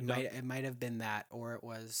 It might have been that, or it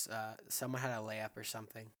was someone had a layup or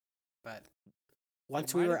something. But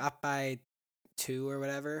once we were up by 2 or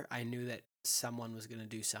whatever, I knew that someone was going to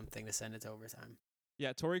do something to send it to overtime.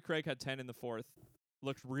 Yeah, Torrey Craig had 10 in the fourth.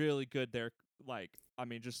 Looked really good there.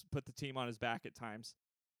 Just put the team on his back at times.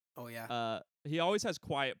 Oh, yeah. He always has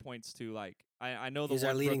quiet points, too. I know the He's one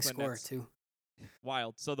our leading Brooklyn scorer, Nets, too.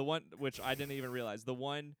 wild. So the one, which I didn't even realize, the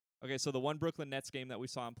one Brooklyn Nets game that we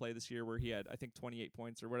saw him play this year where he had, I think, 28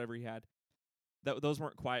 points or whatever he had, those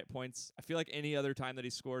weren't quiet points. I feel like any other time that he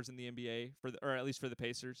scores in the NBA, or at least for the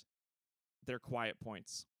Pacers, they're quiet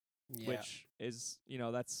points. Yeah. Which is,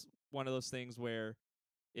 that's one of those things where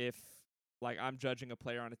if, I'm judging a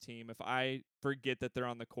player on a team, if I forget that they're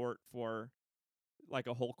on the court for,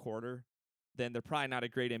 a whole quarter, then they're probably not a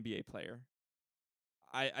great NBA player.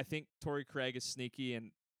 I think Torrey Craig is sneaky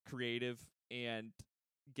and creative and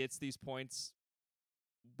gets these points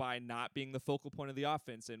by not being the focal point of the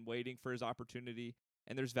offense and waiting for his opportunity,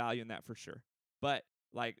 and there's value in that for sure. But,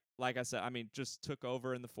 like I said, I mean, just took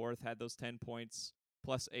over in the fourth, had those 10 points,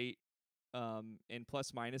 plus 8 and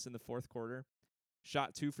plus minus in the fourth quarter.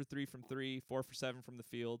 Shot 2 for 3 from 3, 4 for 7 from the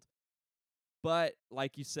field. But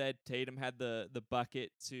like you said, Tatum had the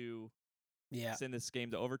bucket to send this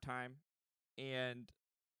game to overtime. And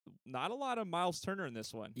not a lot of Miles Turner in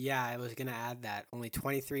this one. Yeah, I was going to add that. Only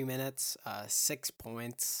 23 minutes, 6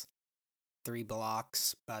 points, 3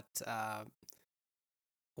 blocks. But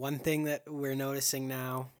one thing that we're noticing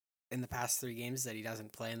now in the past 3 games is that he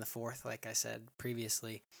doesn't play in the fourth, like I said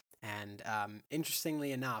previously. And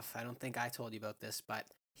interestingly enough, I don't think I told you about this, but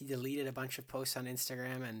he deleted a bunch of posts on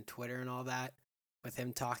Instagram and Twitter and all that with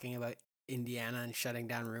him talking about Indiana and shutting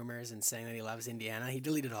down rumors and saying that he loves Indiana. He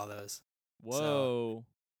deleted all those. Whoa. So,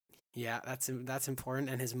 yeah, that's important.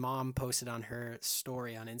 And his mom posted on her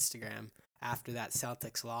story on Instagram after that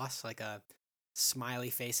Celtics loss, like a smiley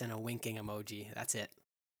face and a winking emoji. That's it.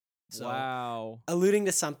 So, wow. Alluding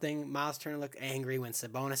to something, Miles Turner looked angry when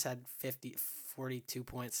Sabonis had 42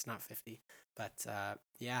 points, not 50. But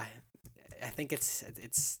yeah, I think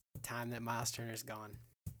it's time that Miles Turner's gone.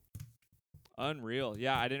 Unreal.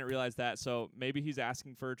 Yeah, I didn't realize that. So maybe he's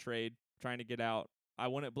asking for a trade, trying to get out. I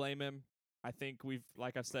wouldn't blame him. I think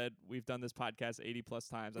like I've said, we've done this podcast 80 plus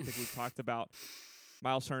times. I think we've talked about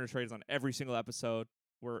Miles Turner trades on every single episode.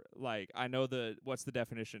 we're like, I know what's the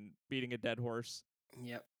definition? Beating a dead horse.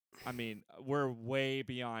 Yep. I mean, we're way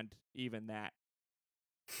beyond even that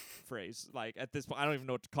phrase. Like at this point, I don't even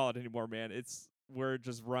know what to call it anymore, man. We're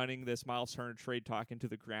just running this Miles Turner trade talk into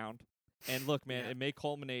the ground. And look, man, Yeah. it may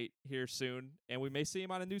culminate here soon, and we may see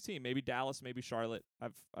him on a new team, maybe Dallas, maybe Charlotte.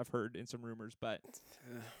 I've heard in some rumors, but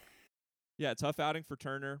yeah, tough outing for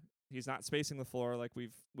Turner. He's not spacing the floor like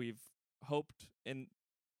we've hoped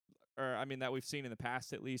that we've seen in the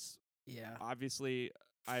past at least. Yeah. Obviously,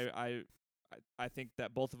 I think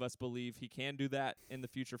that both of us believe he can do that in the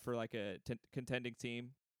future for like a contending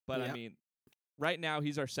team. But Yep. I mean, right now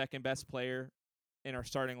he's our second best player in our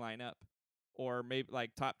starting lineup, or maybe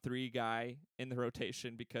like top 3 guy in the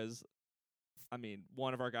rotation because, I mean,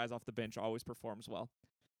 one of our guys off the bench always performs well.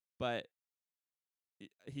 But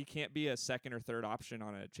he can't be a second or third option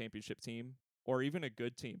on a championship team or even a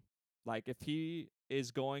good team. Like if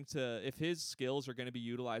his skills are going to be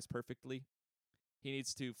utilized perfectly, he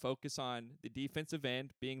needs to focus on the defensive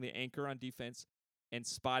end, being the anchor on defense, and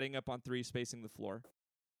spotting up on 3, spacing the floor.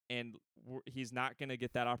 And he's not going to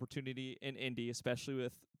get that opportunity in Indy, especially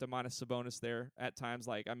with Domantas Sabonis there at times.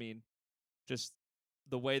 Like, I mean, just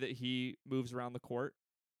the way that he moves around the court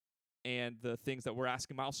and the things that we're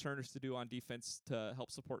asking Miles Turner to do on defense to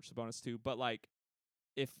help support Sabonis too. But like,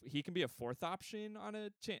 if he can be a 4th option on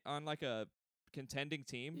on like a contending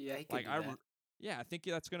team, Yeah, he could like do that. yeah, I think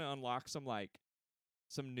that's going to unlock some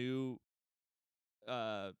new,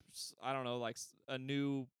 I don't know, like a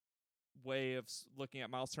new way of looking at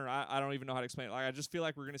Miles Turner. I don't even know how to explain it. Like, I just feel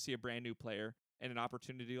like we're going to see a brand new player and an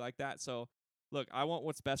opportunity like that. So, look, I want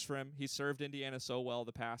what's best for him. He served Indiana so well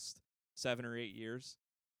the past 7 or 8 years,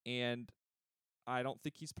 and I don't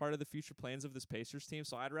think he's part of the future plans of this Pacers team.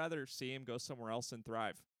 So I'd rather see him go somewhere else and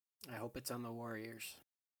thrive. I hope it's on the Warriors.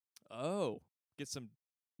 Oh, get some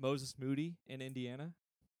Moses Moody in Indiana.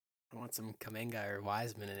 I want some Kuminga or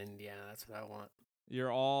Wiseman in Indiana. That's what I want.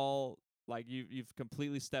 You're all like you've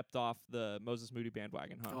completely stepped off the Moses Moody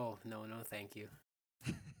bandwagon, huh? Oh, no, thank you.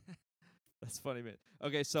 That's funny, man.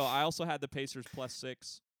 Okay, so I also had the Pacers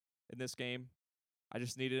 +6 in this game. I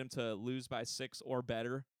just needed them to lose by 6 or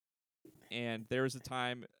better. And there was a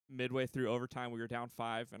time midway through overtime we were down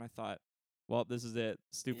 5, and I thought, well, this is it.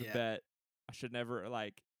 Stupid Yeah. bet. I should never,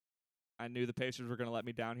 I knew the Pacers were going to let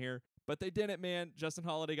me down here. But they didn't, man. Justin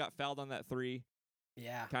Holiday got fouled on that 3.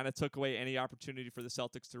 Yeah. Kind of took away any opportunity for the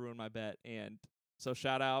Celtics to ruin my bet. And so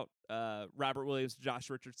shout out Robert Williams, Josh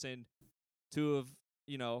Richardson, 2 of,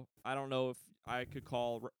 I don't know if I could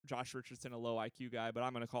call Josh Richardson a low IQ guy, but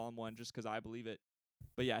I'm going to call him one just because I believe it.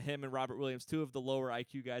 But yeah, him and Robert Williams, 2 of the lower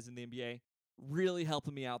IQ guys in the NBA, really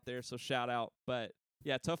helping me out there. So shout out. But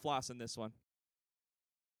yeah, tough loss in this one.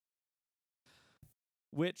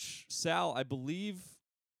 Which, Sal, I believe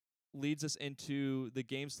leads us into the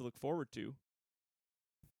games to look forward to.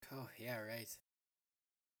 Oh, yeah, right.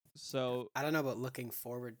 So I don't know about looking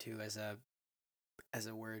forward to as a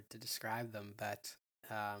word to describe them, but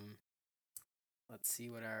let's see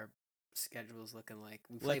what our schedule is looking like.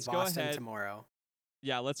 We play Let's go Boston ahead. tomorrow.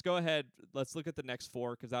 yeah, let's go ahead. Let's look at the next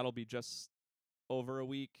 4 because that'll be just over a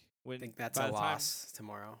week. I think that's by a the time- loss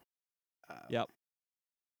tomorrow. Yep.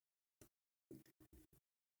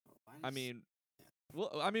 why I does- mean,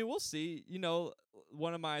 we'll see.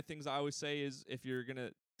 One of my things I always say is if you're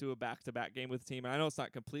gonna do a back-to-back game with the team, and I know it's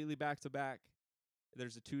not completely back-to-back.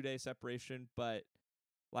 There's a 2-day separation, but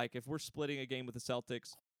like if we're splitting a game with the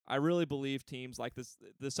Celtics, I really believe teams like this,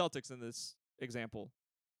 the Celtics in this example,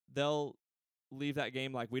 they'll leave that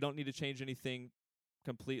game like we don't need to change anything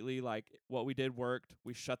completely. Like what we did worked.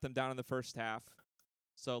 We shut them down in the first half.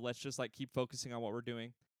 So let's just keep focusing on what we're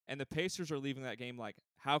doing. And the Pacers are leaving that game like,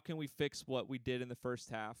 how can we fix what we did in the first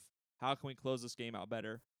half? How can we close this game out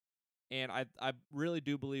better? And I really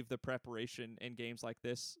do believe the preparation in games like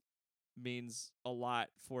this means a lot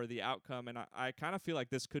for the outcome. And I kind of feel like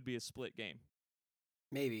this could be a split game.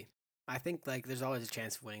 Maybe. I think there's always a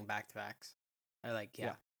chance of winning back-to-backs.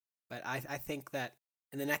 Yeah. But I think that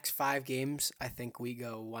in the next 5 games, I think we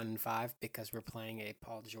go 1-5 because we're playing a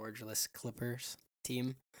Paul George-less Clippers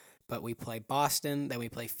team. But we play Boston, then we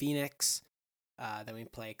play Phoenix, then we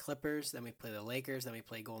play Clippers, then we play the Lakers, then we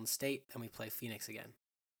play Golden State, then we play Phoenix again.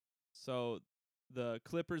 So the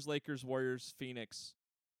Clippers, Lakers, Warriors, Phoenix,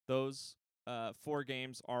 those 4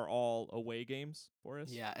 games are all away games for us.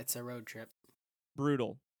 Yeah, it's a road trip.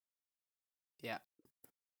 Brutal. Yeah.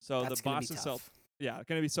 So That's the gonna be Boston tough. Celtics,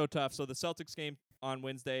 going to be so tough. So the Celtics game on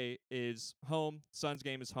Wednesday is home. Suns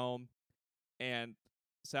game is home. And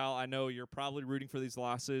Sal, I know you're probably rooting for these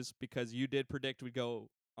losses because you did predict we'd go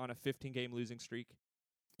on a 15-game losing streak.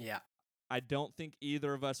 Yeah. I don't think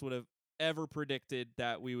either of us would have ever predicted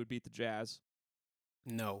that we would beat the Jazz.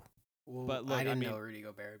 No. Well, But look, I I didn't mean- know Rudy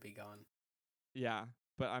Gobert would be gone. Yeah,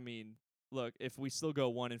 but I mean, look, if we still go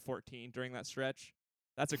 1-14 during that stretch,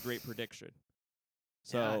 that's a great prediction.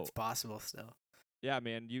 Yeah, So it's possible still. yeah,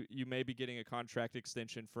 man, you may be getting a contract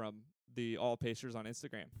extension from the All Pacers on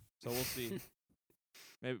Instagram. So we'll see.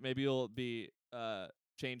 maybe you'll be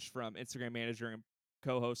changed from Instagram manager and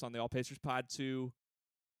co-host on the All Pacers pod to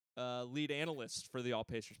lead analyst for the All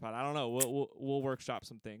Pacers pod. I don't know. We'll workshop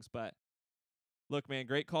some things, but look, man,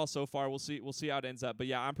 great call so far. We'll see how it ends up. But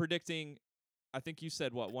yeah, I'm predicting. I think you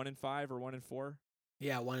said what 1-5 or 1-4.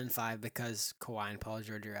 Yeah, 1-5 because Kawhi and Paul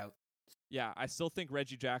George are out. Yeah, I still think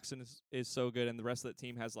Reggie Jackson is so good, and the rest of the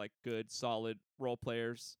team has like good, solid role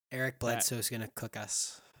players. Eric Bledsoe's gonna cook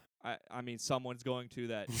us. I mean, someone's going to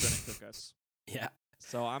that's gonna cook us. Yeah.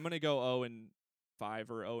 So I'm gonna go 0-5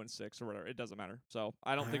 or 0-6 or whatever. It doesn't matter. So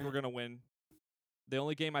I don't think we're Alright. gonna win. The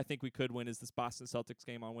only game I think we could win is this Boston Celtics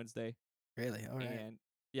game on Wednesday. Really? All right. And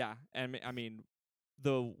yeah, and I mean,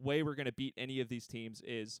 the way we're gonna beat any of these teams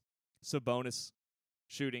is Sabonis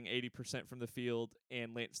shooting 80% from the field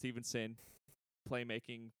and Lance Stevenson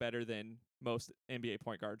playmaking better than most NBA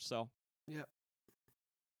point guards. So Yep.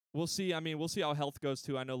 we'll see. I mean, we'll see how health goes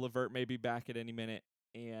too. I know LeVert may be back at any minute,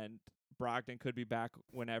 and Brogdon could be back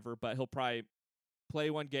whenever, but he'll probably play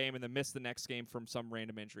one game and then miss the next game from some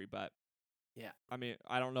random injury. But Yeah. I mean,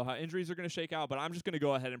 I don't know how injuries are going to shake out, but I'm just going to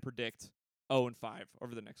go ahead and predict 0-5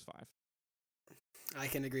 over the next 5. I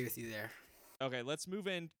can agree with you there. Okay, let's move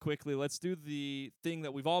in quickly. Let's do the thing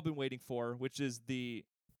that we've all been waiting for, which is the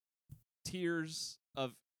tiers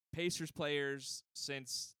of Pacers players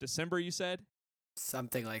since December, you said?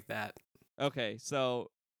 Something like that. Okay,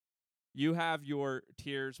 so you have your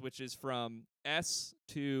tiers, which is from S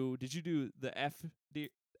to, did you do the F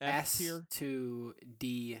S tier? to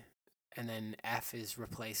D, and then F is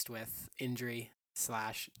replaced with injury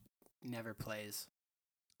 / never plays.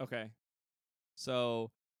 Okay.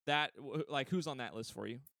 So that, like, who's on that list for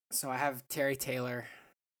you? So I have Terry Taylor,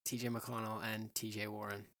 TJ McConnell, and TJ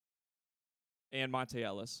Warren. And Monte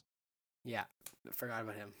Ellis. Yeah, forgot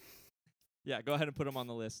about him. Yeah, go ahead and put him on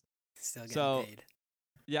the list. Still getting So- paid.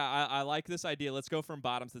 Yeah, I like this idea. Let's go from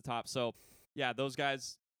bottom to top. So, yeah, those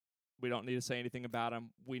guys, we don't need to say anything about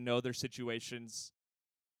them. We know their situations.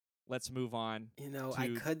 Let's move on. You know, I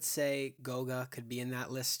to- could say Goga could be in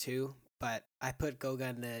that list too, but I put Goga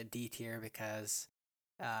in the D tier because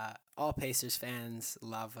all Pacers fans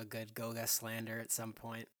love a good Goga slander at some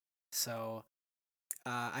point. So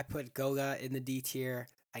I put Goga in the D tier.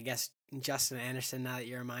 I guess Justin Anderson, now that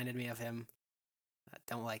you reminded me of him,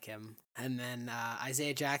 don't like him. And then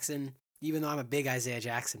Isaiah Jackson, even though I'm a big Isaiah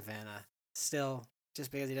Jackson fan, still,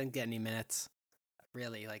 just because he doesn't get any minutes,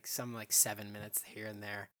 really, like 7 minutes here and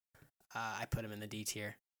there, I put him in the D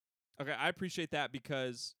tier. Okay, I appreciate that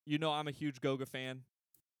because you know I'm a huge Goga fan.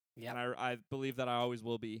 Yeah. And I believe that I always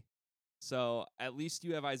will be. So at least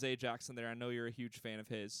you have Isaiah Jackson there. I know you're a huge fan of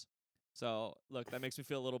his. So, look, that makes me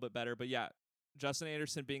feel a little bit better. But, yeah, Justin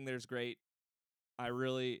Anderson being there is great.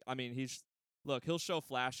 He'll show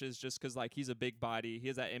flashes just because, like, he's a big body. He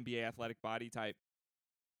has that NBA athletic body type.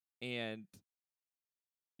 And,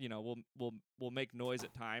 you know, we'll make noise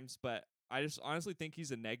at times. But I just honestly think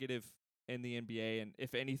he's a negative in the NBA. And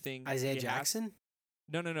if anything, Isaiah Jackson?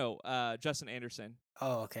 No. Justin Anderson.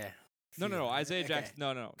 Oh, okay. No. Phew. Isaiah Okay. Jackson.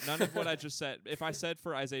 No. None of what I just said. If I said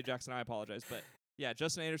for Isaiah Jackson, I apologize. But yeah,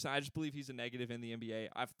 Justin Anderson, I just believe he's a negative in the NBA.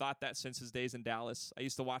 I've thought that since his days in Dallas. I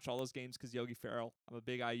used to watch all those games because Yogi Ferrell. I'm a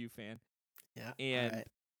big IU fan. Yeah. And alright.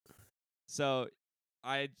 so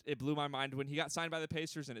it blew my mind when he got signed by the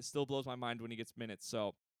Pacers, and it still blows my mind when he gets minutes.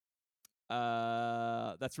 So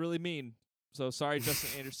that's really mean. So sorry,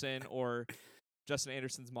 Justin Anderson or Justin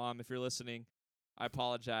Anderson's mom, if you're listening. I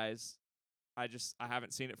apologize. I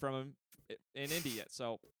haven't seen it from him in Indy yet.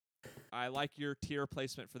 So I like your tier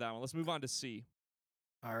placement for that one. Let's move on to C.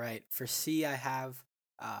 All right. For C, I have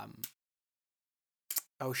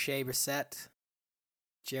O'Shea Brissett,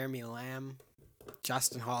 Jeremy Lamb,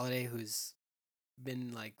 Justin Holiday, who's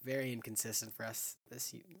been like very inconsistent for us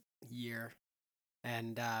this year,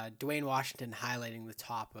 and Dwayne Washington highlighting the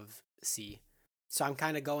top of C. So I'm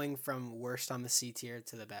kind of going from worst on the C tier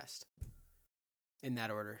to the best in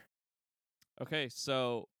that order. Okay,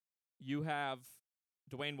 so you have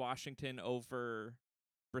Dwayne Washington over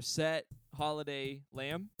Brissett, Holiday,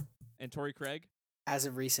 Lamb, and Torrey Craig. As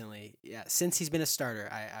of recently, yeah. Since he's been a starter,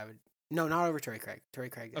 I would no, not over Torrey Craig. Torrey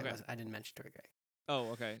Craig. Okay. I didn't mention Torrey Craig.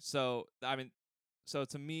 Oh, okay. So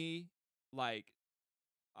to me, like,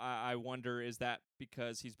 I wonder, is that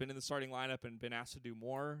because he's been in the starting lineup and been asked to do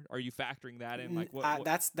more? Are you factoring that in? Like what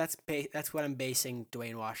That's what I'm basing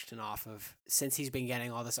Dwayne Washington off of. Since he's been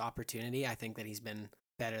getting all this opportunity, I think that he's been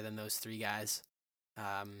better than those three guys.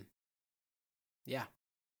 Yeah.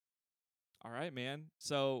 All right, man.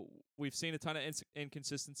 So we've seen a ton of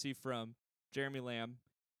inconsistency from Jeremy Lamb.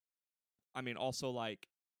 I mean, also like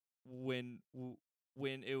when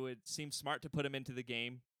it would seem smart to put him into the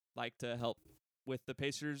game, like to help with the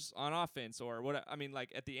Pacers on offense or what. I mean,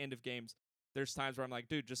 like at the end of games, there's times where I'm like,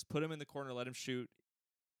 dude, just put him in the corner, let him shoot,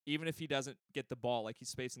 even if he doesn't get the ball, like he's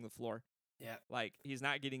spacing the floor. Yeah. Like he's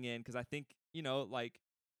not getting in because I think like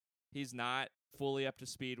he's not fully up to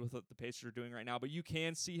speed with what the Pacers are doing right now. But you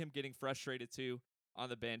can see him getting frustrated too on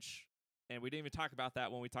the bench, and we didn't even talk about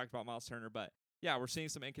that when we talked about Miles Turner, but. Yeah, we're seeing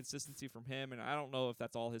some inconsistency from him, and I don't know if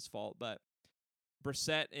that's all his fault, but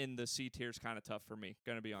Brissett in the C tier is kind of tough for me,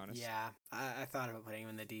 going to be honest. Yeah, I thought about putting him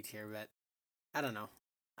in the D tier, but I don't know.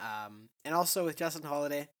 And also with Justin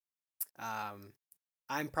Holiday,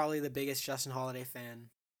 I'm probably the biggest Justin Holiday fan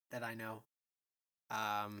that I know.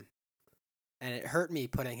 And it hurt me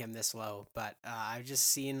putting him this low, but I've just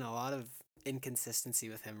seen a lot of inconsistency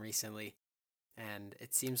with him recently, and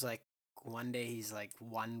it seems like one day he's like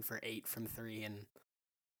 1 for 8 from 3, and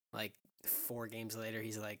like 4 games later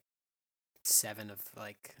he's like 7 of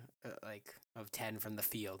 10 from the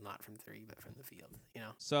field, not from 3 but from the field.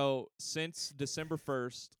 So since December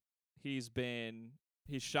 1st, he's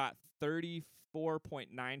shot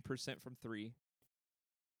 34.9% from 3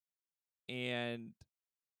 and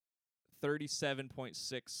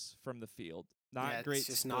 37.6 from the field. Not great. It's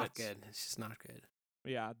just splits. not good. It's just not good.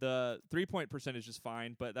 Yeah, the 3-point percentage is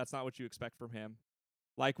fine, but that's not what you expect from him.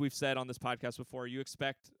 Like we've said on this podcast before, you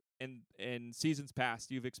expect in seasons past,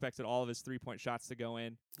 you've expected all of his 3-point shots to go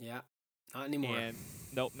in. Yeah, not anymore. And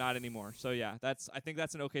nope, not anymore. So yeah, I think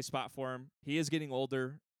that's an okay spot for him. He is getting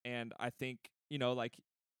older, and I think like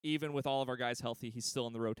even with all of our guys healthy, he's still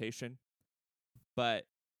in the rotation. But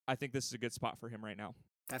I think this is a good spot for him right now.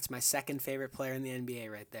 That's my second favorite player in the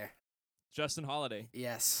NBA right there. Justin Holiday.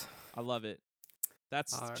 Yes, I love it.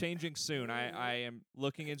 That's changing soon. I am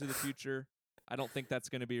looking into the future. I don't think that's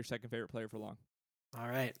going to be your second favorite player for long. All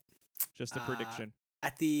right. Just a prediction.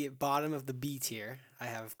 At the bottom of the B tier, I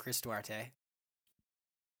have Chris Duarte.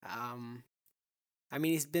 I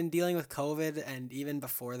mean, he's been dealing with COVID, and even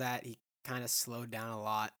before that, he kind of slowed down a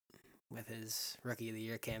lot with his Rookie of the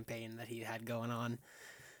Year campaign that he had going on.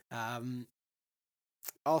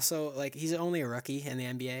 Also, like, he's only a rookie in the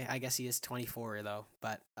NBA. I guess he is 24, though,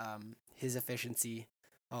 but his efficiency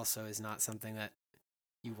also is not something that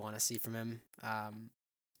you want to see from him.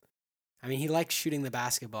 I mean, he likes shooting the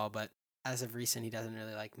basketball, but as of recent, he doesn't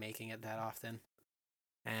really like making it that often.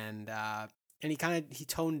 And he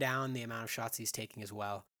toned down the amount of shots he's taking as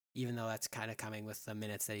well, even though that's kind of coming with the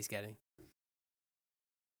minutes that he's getting.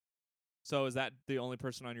 So is that the only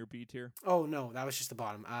person on your B tier? Oh, no, that was just the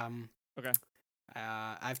bottom. Okay.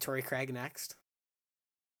 I have Torrey Craig next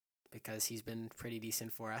because he's been pretty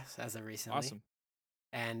decent for us as of recently. Awesome.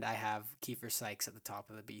 And I have Kiefer Sykes at the top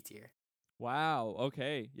of the B tier. Wow.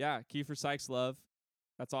 Okay. Yeah. Kiefer Sykes love.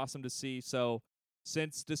 That's awesome to see. So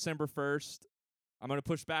since December 1st, I'm going to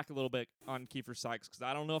push back a little bit on Kiefer Sykes because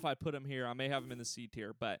I don't know if I put him here. I may have him in the C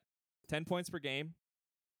tier, but 10 points per game.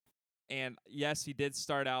 And yes, he did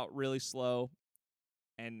start out really slow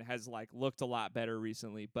and has looked a lot better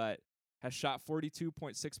recently, but has shot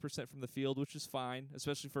 42.6% from the field, which is fine,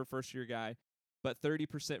 especially for a first-year guy, but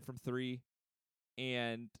 30% from 3.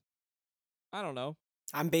 And I don't know.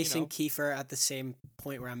 I'm basing Kiefer at the same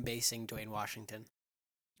point where I'm basing Dwayne Washington.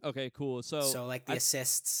 Okay, cool. So the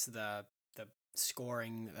assists, the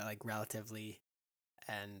scoring, relatively,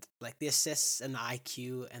 and the assists and the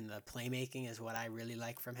IQ and the playmaking is what I really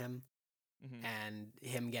like from him. Mm-hmm. And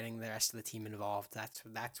him getting the rest of the team involved.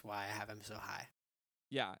 That's why I have him so high.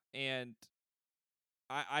 Yeah, and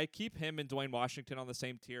I keep him and Dwayne Washington on the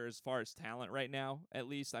same tier as far as talent right now, at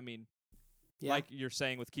least. I mean, like you're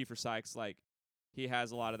saying with Kiefer Sykes, he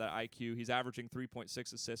has a lot of that IQ. He's averaging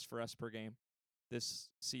 3.6 assists for us per game this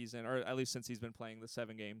season, or at least since he's been playing the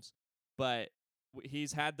 7 games. But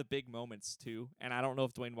he's had the big moments too, and I don't know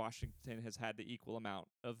if Dwayne Washington has had the equal amount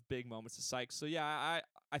of big moments as Sykes. So yeah,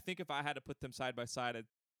 I think if I had to put them side by side, I'd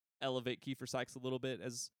elevate Kiefer Sykes a little bit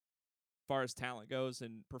as far as talent goes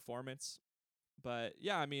and performance. But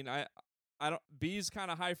yeah, I mean, I don't. B's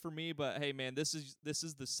kind of high for me, but hey, man, this is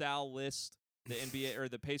the Sal list, the NBA or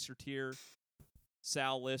the Pacer tier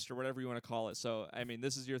Sal list or whatever you want to call it. So I mean,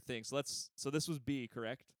 this is your thing. So this was B,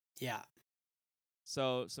 correct? Yeah.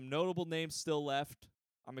 So some notable names still left.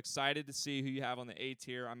 I'm excited to see who you have on the A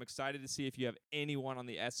tier. I'm excited to see if you have anyone on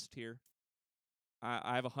the S tier.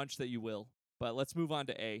 I have a hunch that you will. But let's move on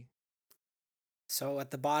to A. So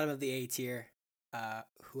at the bottom of the A tier,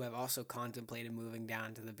 who have also contemplated moving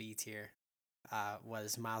down to the B tier,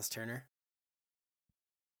 was Miles Turner.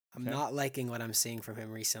 I'm Okay. not liking what I'm seeing from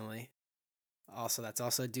him recently. Also, that's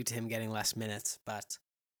also due to him getting less minutes, but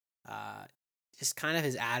just kind of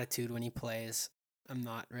his attitude when he plays, I'm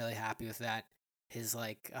not really happy with that. His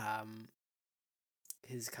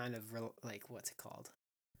his kind of what's it called?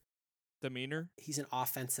 Demeanor? He's an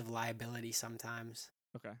offensive liability sometimes,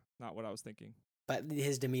 Okay, not what I was thinking. but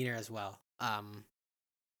his demeanor as well.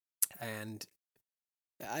 And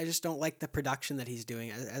I just don't like the production that he's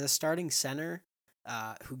doing as a starting center.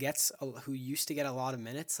 Who used to get a lot of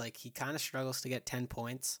minutes, like he kind of struggles to get 10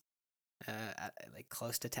 points, like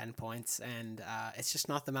close to 10 points, and it's just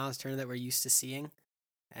not the Miles Turner that we're used to seeing.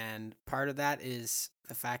 And part of that is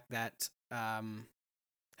the fact that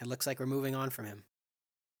it looks like we're moving on from him.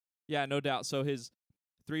 Yeah, no doubt. So his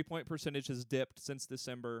 3-point percentage has dipped since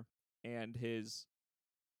December, and his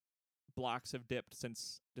blocks have dipped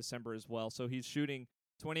since December as well. So he's shooting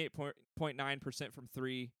 28.9% from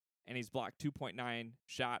 3, and he's blocked 2.9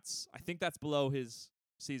 shots. I think that's below his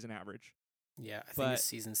season average. Yeah, I think But- his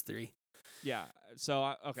season's 3. Yeah.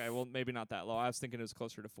 So, okay, well, maybe not that low. I was thinking it was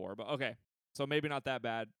closer to 4, but okay. So maybe not that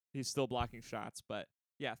bad. He's still blocking shots, but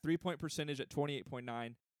yeah, 3-point percentage at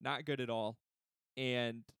 28.9, not good at all.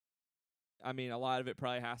 And I mean, a lot of it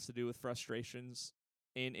probably has to do with frustrations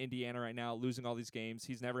in Indiana right now, losing all these games.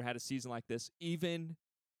 He's never had a season like this. Even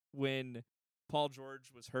when Paul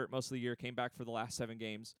George was hurt most of the year, came back for the last 7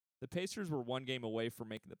 games, the Pacers were 1 game away from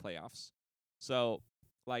making the playoffs. So,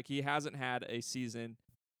 like, he hasn't had a season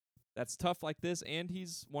that's tough like this, and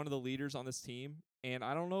he's one of the leaders on this team. And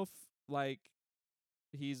I don't know if, like,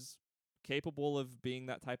 he's capable of being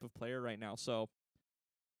that type of player right now. So,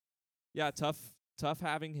 yeah, tough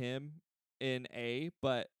having him in A,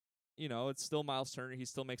 but, you know, it's still Miles Turner. He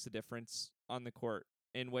still makes a difference on the court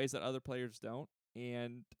in ways that other players don't.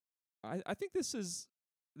 And I think this is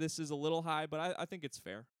a little high, but I think it's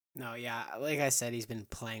fair. No, yeah, like I said, he's been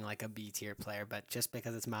playing like a B tier player, but just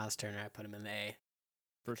because it's Miles Turner, I put him in the A.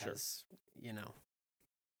 For sure. Because, you know,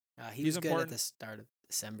 he He's was good at important. the start of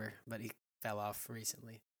December, but he fell off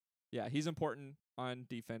recently. Yeah, he's important on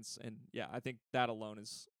defense, and yeah, I think that alone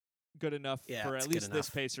is good enough Yeah, for it's at good least this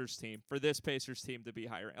enough. Pacers team. For this Pacers team to be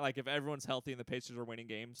higher, like if everyone's healthy and the Pacers are winning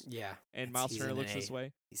games, Yeah, and Miles he's Turner an looks A. this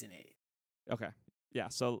way, He's an A. okay, yeah.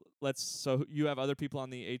 So you have other people on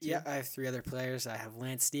the A tier. Yeah, I have 3 other players. I have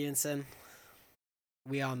Lance Stevenson.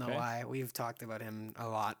 We all know Okay. why. We've talked about him a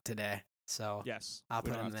lot today, so Yes, I'll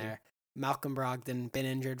we put don't him have to. there. Malcolm Brogdon, been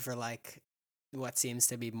injured for like what seems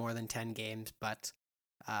to be more than 10 games, but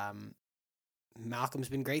Malcolm's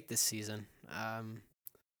been great this season.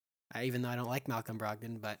 Even though I don't like Malcolm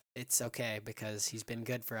Brogdon, but it's okay because he's been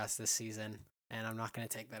good for us this season, and I'm not going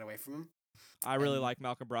to take that away from him. I really and- like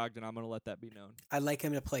Malcolm Brogdon. I'm going to let that be known. I'd like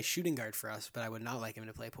him to play shooting guard for us, but I would not like him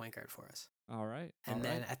to play point guard for us. All right. And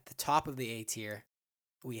then at the top of the A tier,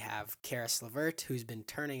 we have Karis LeVert, who's been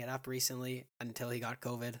turning it up recently until he got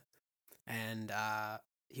COVID, and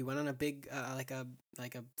he went on a big like a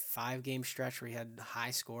 5-game stretch where he had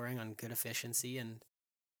high scoring on good efficiency and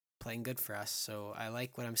playing good for us. So I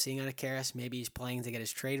like what I'm seeing out of Karis. Maybe he's playing to get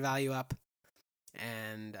his trade value up,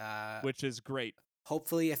 and which is great.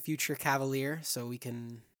 hopefully a future Cavalier, so we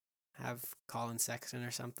can have Colin Sexton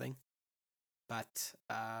or something. But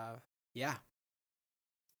yeah.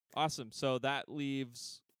 Awesome. So that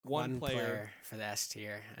leaves one player. for the S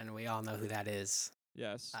tier, and we all know who that is.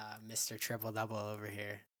 Yes. Mr. Triple Double over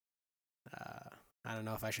here. I don't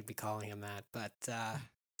know if I should be calling him that, but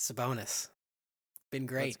Sabonis. Been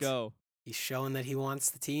great. Let's go. He's showing that he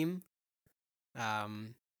wants the team.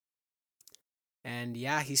 And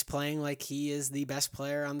yeah, he's playing like he is the best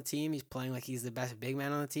player on the team. He's playing like he's the best big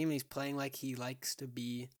man on the team. And he's playing like he likes to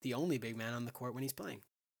be the only big man on the court when he's playing.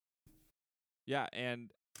 Yeah,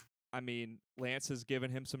 and I mean, Lance has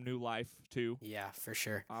given him some new life too, Yeah, for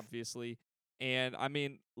sure. obviously. And I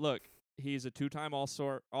mean, look, he's a 2-time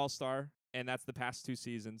All-Star, and that's the past 2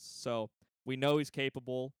 seasons. So we know he's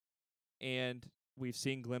capable, and we've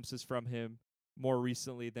seen glimpses from him more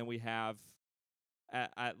recently than we have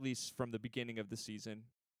at least from the beginning of the season.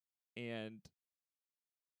 And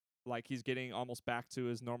like he's getting almost back to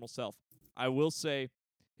his normal self. I will say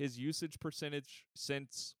his usage percentage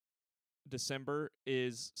since December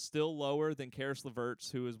is still lower than Karis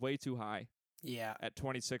LeVert's, who is way too high Yeah. at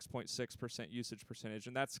 26.6% usage percentage.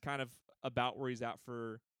 And that's kind of about where he's at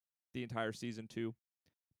for the entire season too.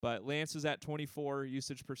 But Lance is at 24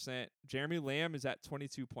 usage percent. Jeremy Lamb is at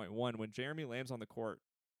 22.1. When Jeremy Lamb's on the court,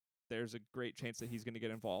 there's a great chance that he's going to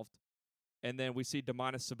get involved. And then we see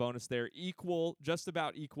Domantas Sabonis there, just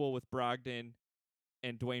about equal with Brogdon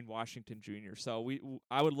and Dwayne Washington Jr. So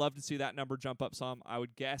I would love to see that number jump up some. I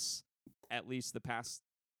would guess at least the past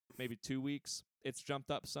maybe 2 weeks it's jumped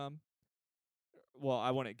up some. Well, I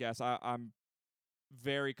wouldn't guess. I'm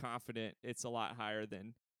very confident it's a lot higher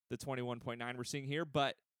than the 21.9 we're seeing here.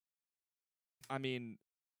 But I mean,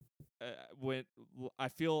 when I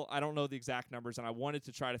don't know the exact numbers, and I wanted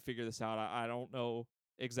to try to figure this out. I don't know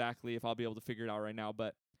exactly if I'll be able to figure it out right now,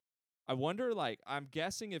 but I wonder, I'm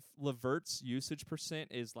guessing if LeVert's usage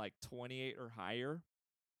percent is 28 or higher,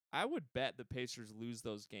 I would bet the Pacers lose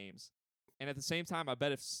those games. And at the same time, I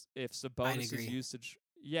bet if Sabonis' usage,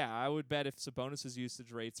 I would bet if Sabonis'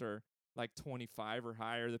 usage rates are 25 or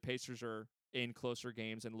higher, the Pacers are in closer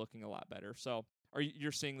games and looking a lot better. So,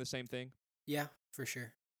 you're seeing the same thing? Yeah, for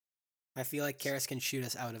sure. I feel like Karras can shoot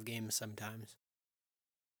us out of games sometimes.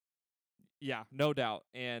 Yeah, no doubt.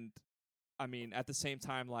 And I mean, at the same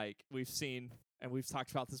time, we've seen and we've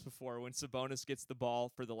talked about this before, when Sabonis gets the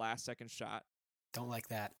ball for the last second shot. Don't like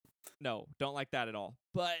that. No, don't like that at all.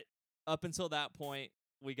 But up until that point,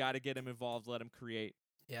 we got to get him involved, let him create.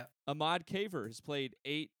 Yeah. Ahmad Caver has played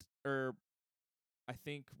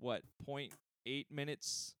 0.8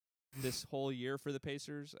 minutes this whole year for the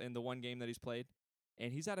Pacers in the one game that he's played.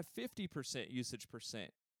 And he's at a 50% usage percent,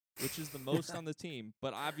 which is the most on the team.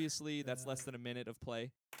 But obviously, that's less than a minute of play.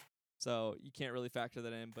 So you can't really factor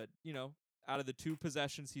that in. But, out of the 2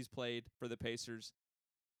 possessions he's played for the Pacers,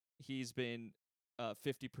 he's been a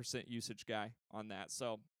 50% usage guy on that.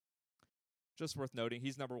 So just worth noting,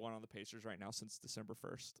 he's number 1 on the Pacers right now since December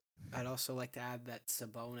 1st. I'd also like to add that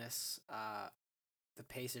Sabonis, the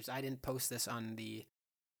Pacers, I didn't post this on the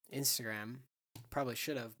Instagram, probably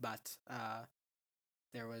should have, but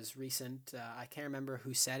there was recent, I can't remember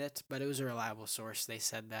who said it, but it was a reliable source. They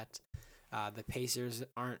said that the Pacers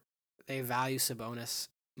they value Sabonis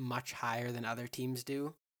much higher than other teams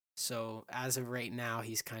do. So as of right now,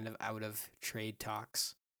 he's kind of out of trade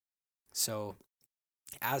talks. So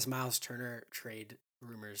as Miles Turner trade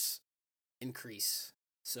rumors increase,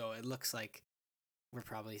 so it looks like we're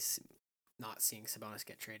probably not seeing Sabonis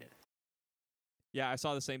get traded. Yeah, I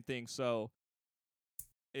saw the same thing. So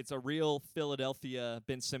it's a real Philadelphia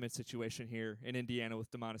Ben Simmons situation here in Indiana with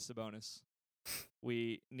Domantas Sabonis.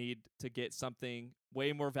 We need to get something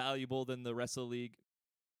way more valuable than the rest of the league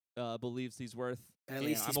believes he's worth. And at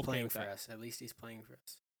least he's okay playing with for that. us. At least he's playing for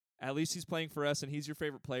us. At least he's playing for us, and he's your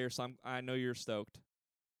favorite player, so I know you're stoked.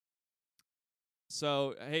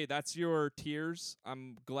 So, hey, that's your tiers.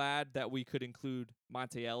 I'm glad that we could include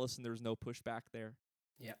Monte Ellis, and there was no pushback there.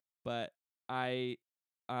 Yeah. But I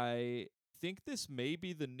think this may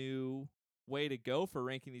be the new way to go for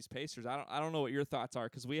ranking these Pacers. I don't know what your thoughts are,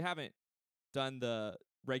 because we haven't done the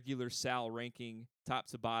regular Sal ranking top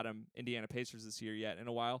to bottom Indiana Pacers this year yet in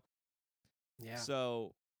a while. Yeah.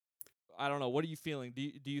 So I don't know. What are you feeling?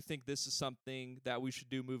 Do you think this is something that we should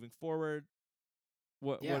do moving forward?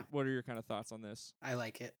 What are your kind of thoughts on this? I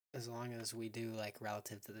like it, as long as we do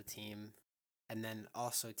relative to the team, and then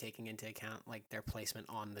also taking into account their placement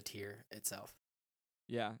on the tier itself.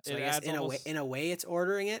 Yeah. So I guess in a way it's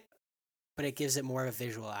ordering it, but it gives it more of a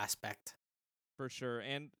visual aspect. For sure.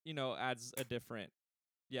 And, adds a different,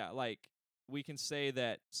 we can say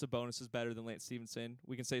that Sabonis is better than Lance Stevenson.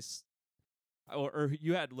 We can say, or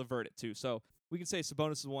you had LeVert at 2. So we can say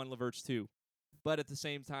Sabonis is 1, LeVert's 2. But at the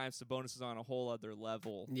same time, Sabonis is on a whole other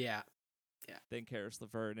level. Yeah. Than Caris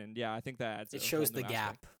LeVert. And I think that adds it shows the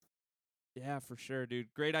gap. Yeah, for sure,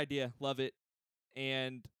 dude. Great idea. Love it.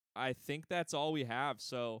 And I think that's all we have.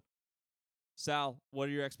 So, Sal, what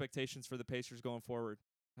are your expectations for the Pacers going forward?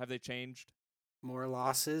 Have they changed? More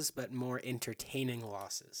losses, but more entertaining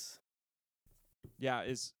losses. Yeah,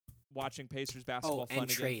 is watching Pacers basketball fun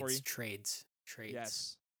again for you? Trades.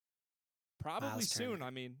 Yes. Probably soon. I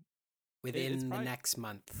mean, within the next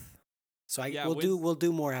month. So we'll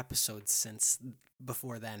do more episodes since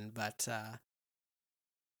before then, but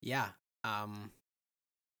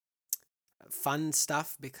fun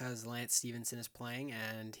stuff because Lance Stevenson is playing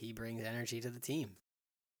and he brings energy to the team.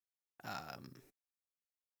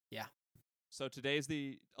 So today's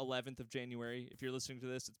the 11th of January. If you're listening to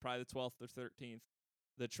this, it's probably the 12th or 13th.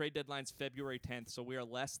 The trade deadline's February 10th, so we are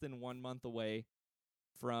less than 1 month away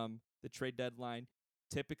from the trade deadline.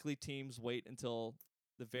 Typically, teams wait until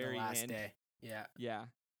the very last end. day. Yeah. Yeah.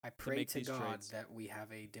 I pray to God trades. that we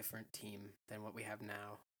have a different team than what we have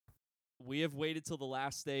now. We have waited till the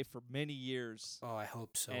last day for many years. Oh, I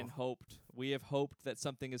hope so. And hoped. We have hoped that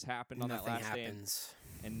something has happened on that last day. Nothing happens.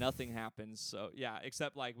 and nothing happens. So yeah,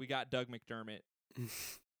 except like we got Doug McDermott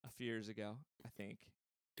a few years ago, I think.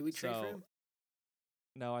 Do we trade for So- him?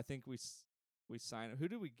 No, I think we signed him. Who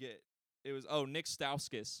did we get? It was Nick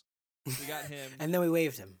Stauskas. We got him, And then we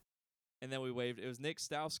waived him. and then we waived. It was Nick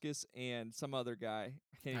Stauskas and some other guy.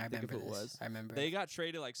 I can't I even think of remember who it this. was. I remember. They got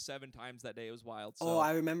traded like 7 times that day. It was wild. So Oh,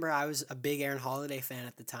 I remember I was a big Aaron Holiday fan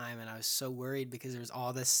at the time, and I was so worried because there was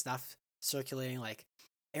all this stuff circulating, like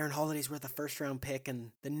Aaron Holiday's worth a first-round pick,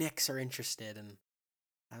 and the Knicks are interested, and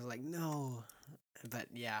I was like, no. But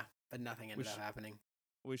nothing ended up happening.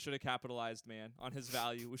 we should have capitalized, man, on his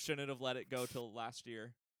value. We shouldn't have let it go till last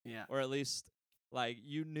year, Yeah. or at least like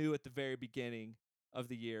you knew at the very beginning of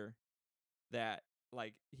the year that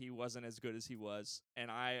like he wasn't as good as he was.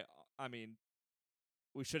 And I mean,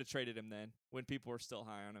 we should have traded him then when people were still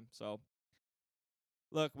high on him. So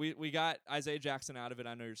look, we got Isaiah Jackson out of it.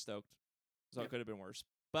 I know you're stoked. So Yep. it could have been worse.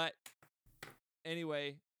 But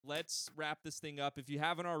anyway, let's wrap this thing up. If you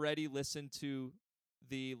haven't already listened to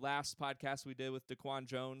the last podcast we did with Daquan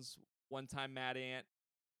Jones, one time Matt Ant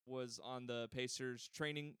was on the Pacers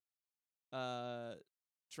training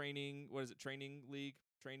what is it? Training league?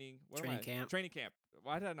 Training Camp. Training camp.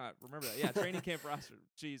 Why did I not remember that? Yeah, training camp roster.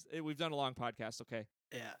 Jeez, we've done a long podcast. Okay,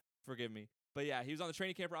 Yeah. forgive me. But yeah, he was on the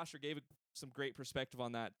training camp roster, gave some great perspective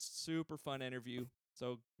on that. Super fun interview.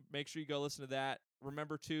 So make sure you go listen to that.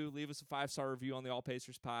 Remember to leave us a 5-star review on the All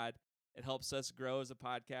Pacers pod. It helps us grow as a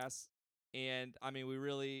podcast. And I mean, we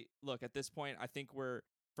really look at this point. I think we're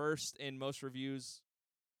first in most reviews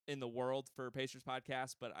in the world for Pacers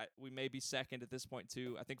podcast, but we may be second at this point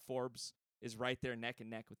too. I think Forbes is right there neck and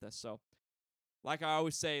neck with us. So like I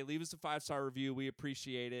always say, leave us a 5-star review. We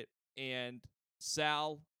appreciate it. And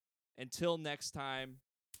Sal, until next time,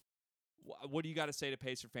 what do you got to say to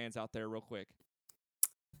Pacer fans out there real quick?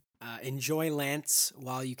 Enjoy Lance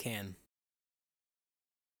while you can.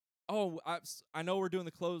 Oh, I know we're doing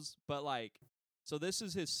the close, but like, so this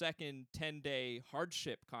is his second 10-day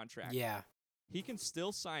hardship contract. Yeah. He can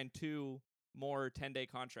still sign 2 more 10-day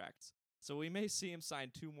contracts. So we may see him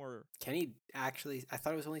sign 2 more. Can he actually? I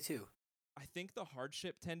thought it was only 2. I think the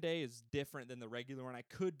hardship 10-day is different than the regular one. I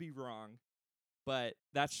could be wrong, but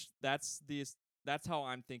that's how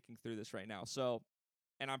I'm thinking through this right now. So,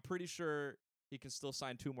 and I'm pretty sure he can still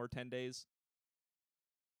sign 2 more 10 days.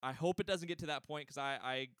 I hope it doesn't get to that point because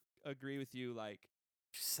I agree with you. Like,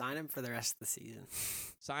 Sign him for the rest of the season.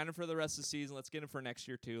 sign him for the rest of the season. Let's get him for next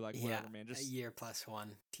year too. Like, whatever, man. a year plus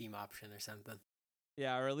 1 team option or something.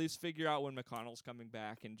 Yeah, or at least figure out when McConnell's coming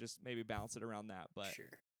back and just maybe bounce it around that. But Sure.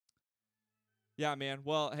 yeah, man.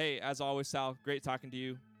 Well, hey, as always, Sal, great talking to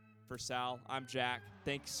you. For Sal, I'm Jack.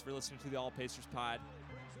 Thanks for listening to the All Pacers pod.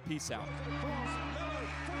 Peace out.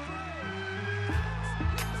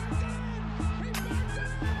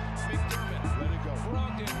 Let it go.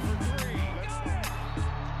 Brogdon for 3. Got it!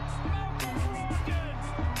 Malcolm Brogdon!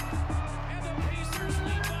 And the Pacers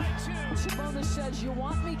lead by 2. Sabonis says, you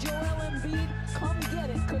want me, Joel Embiid? Come get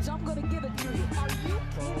it, because I'm going to give it to you. Are you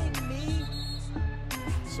kidding me?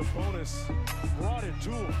 Sabonis brought it to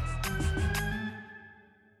him.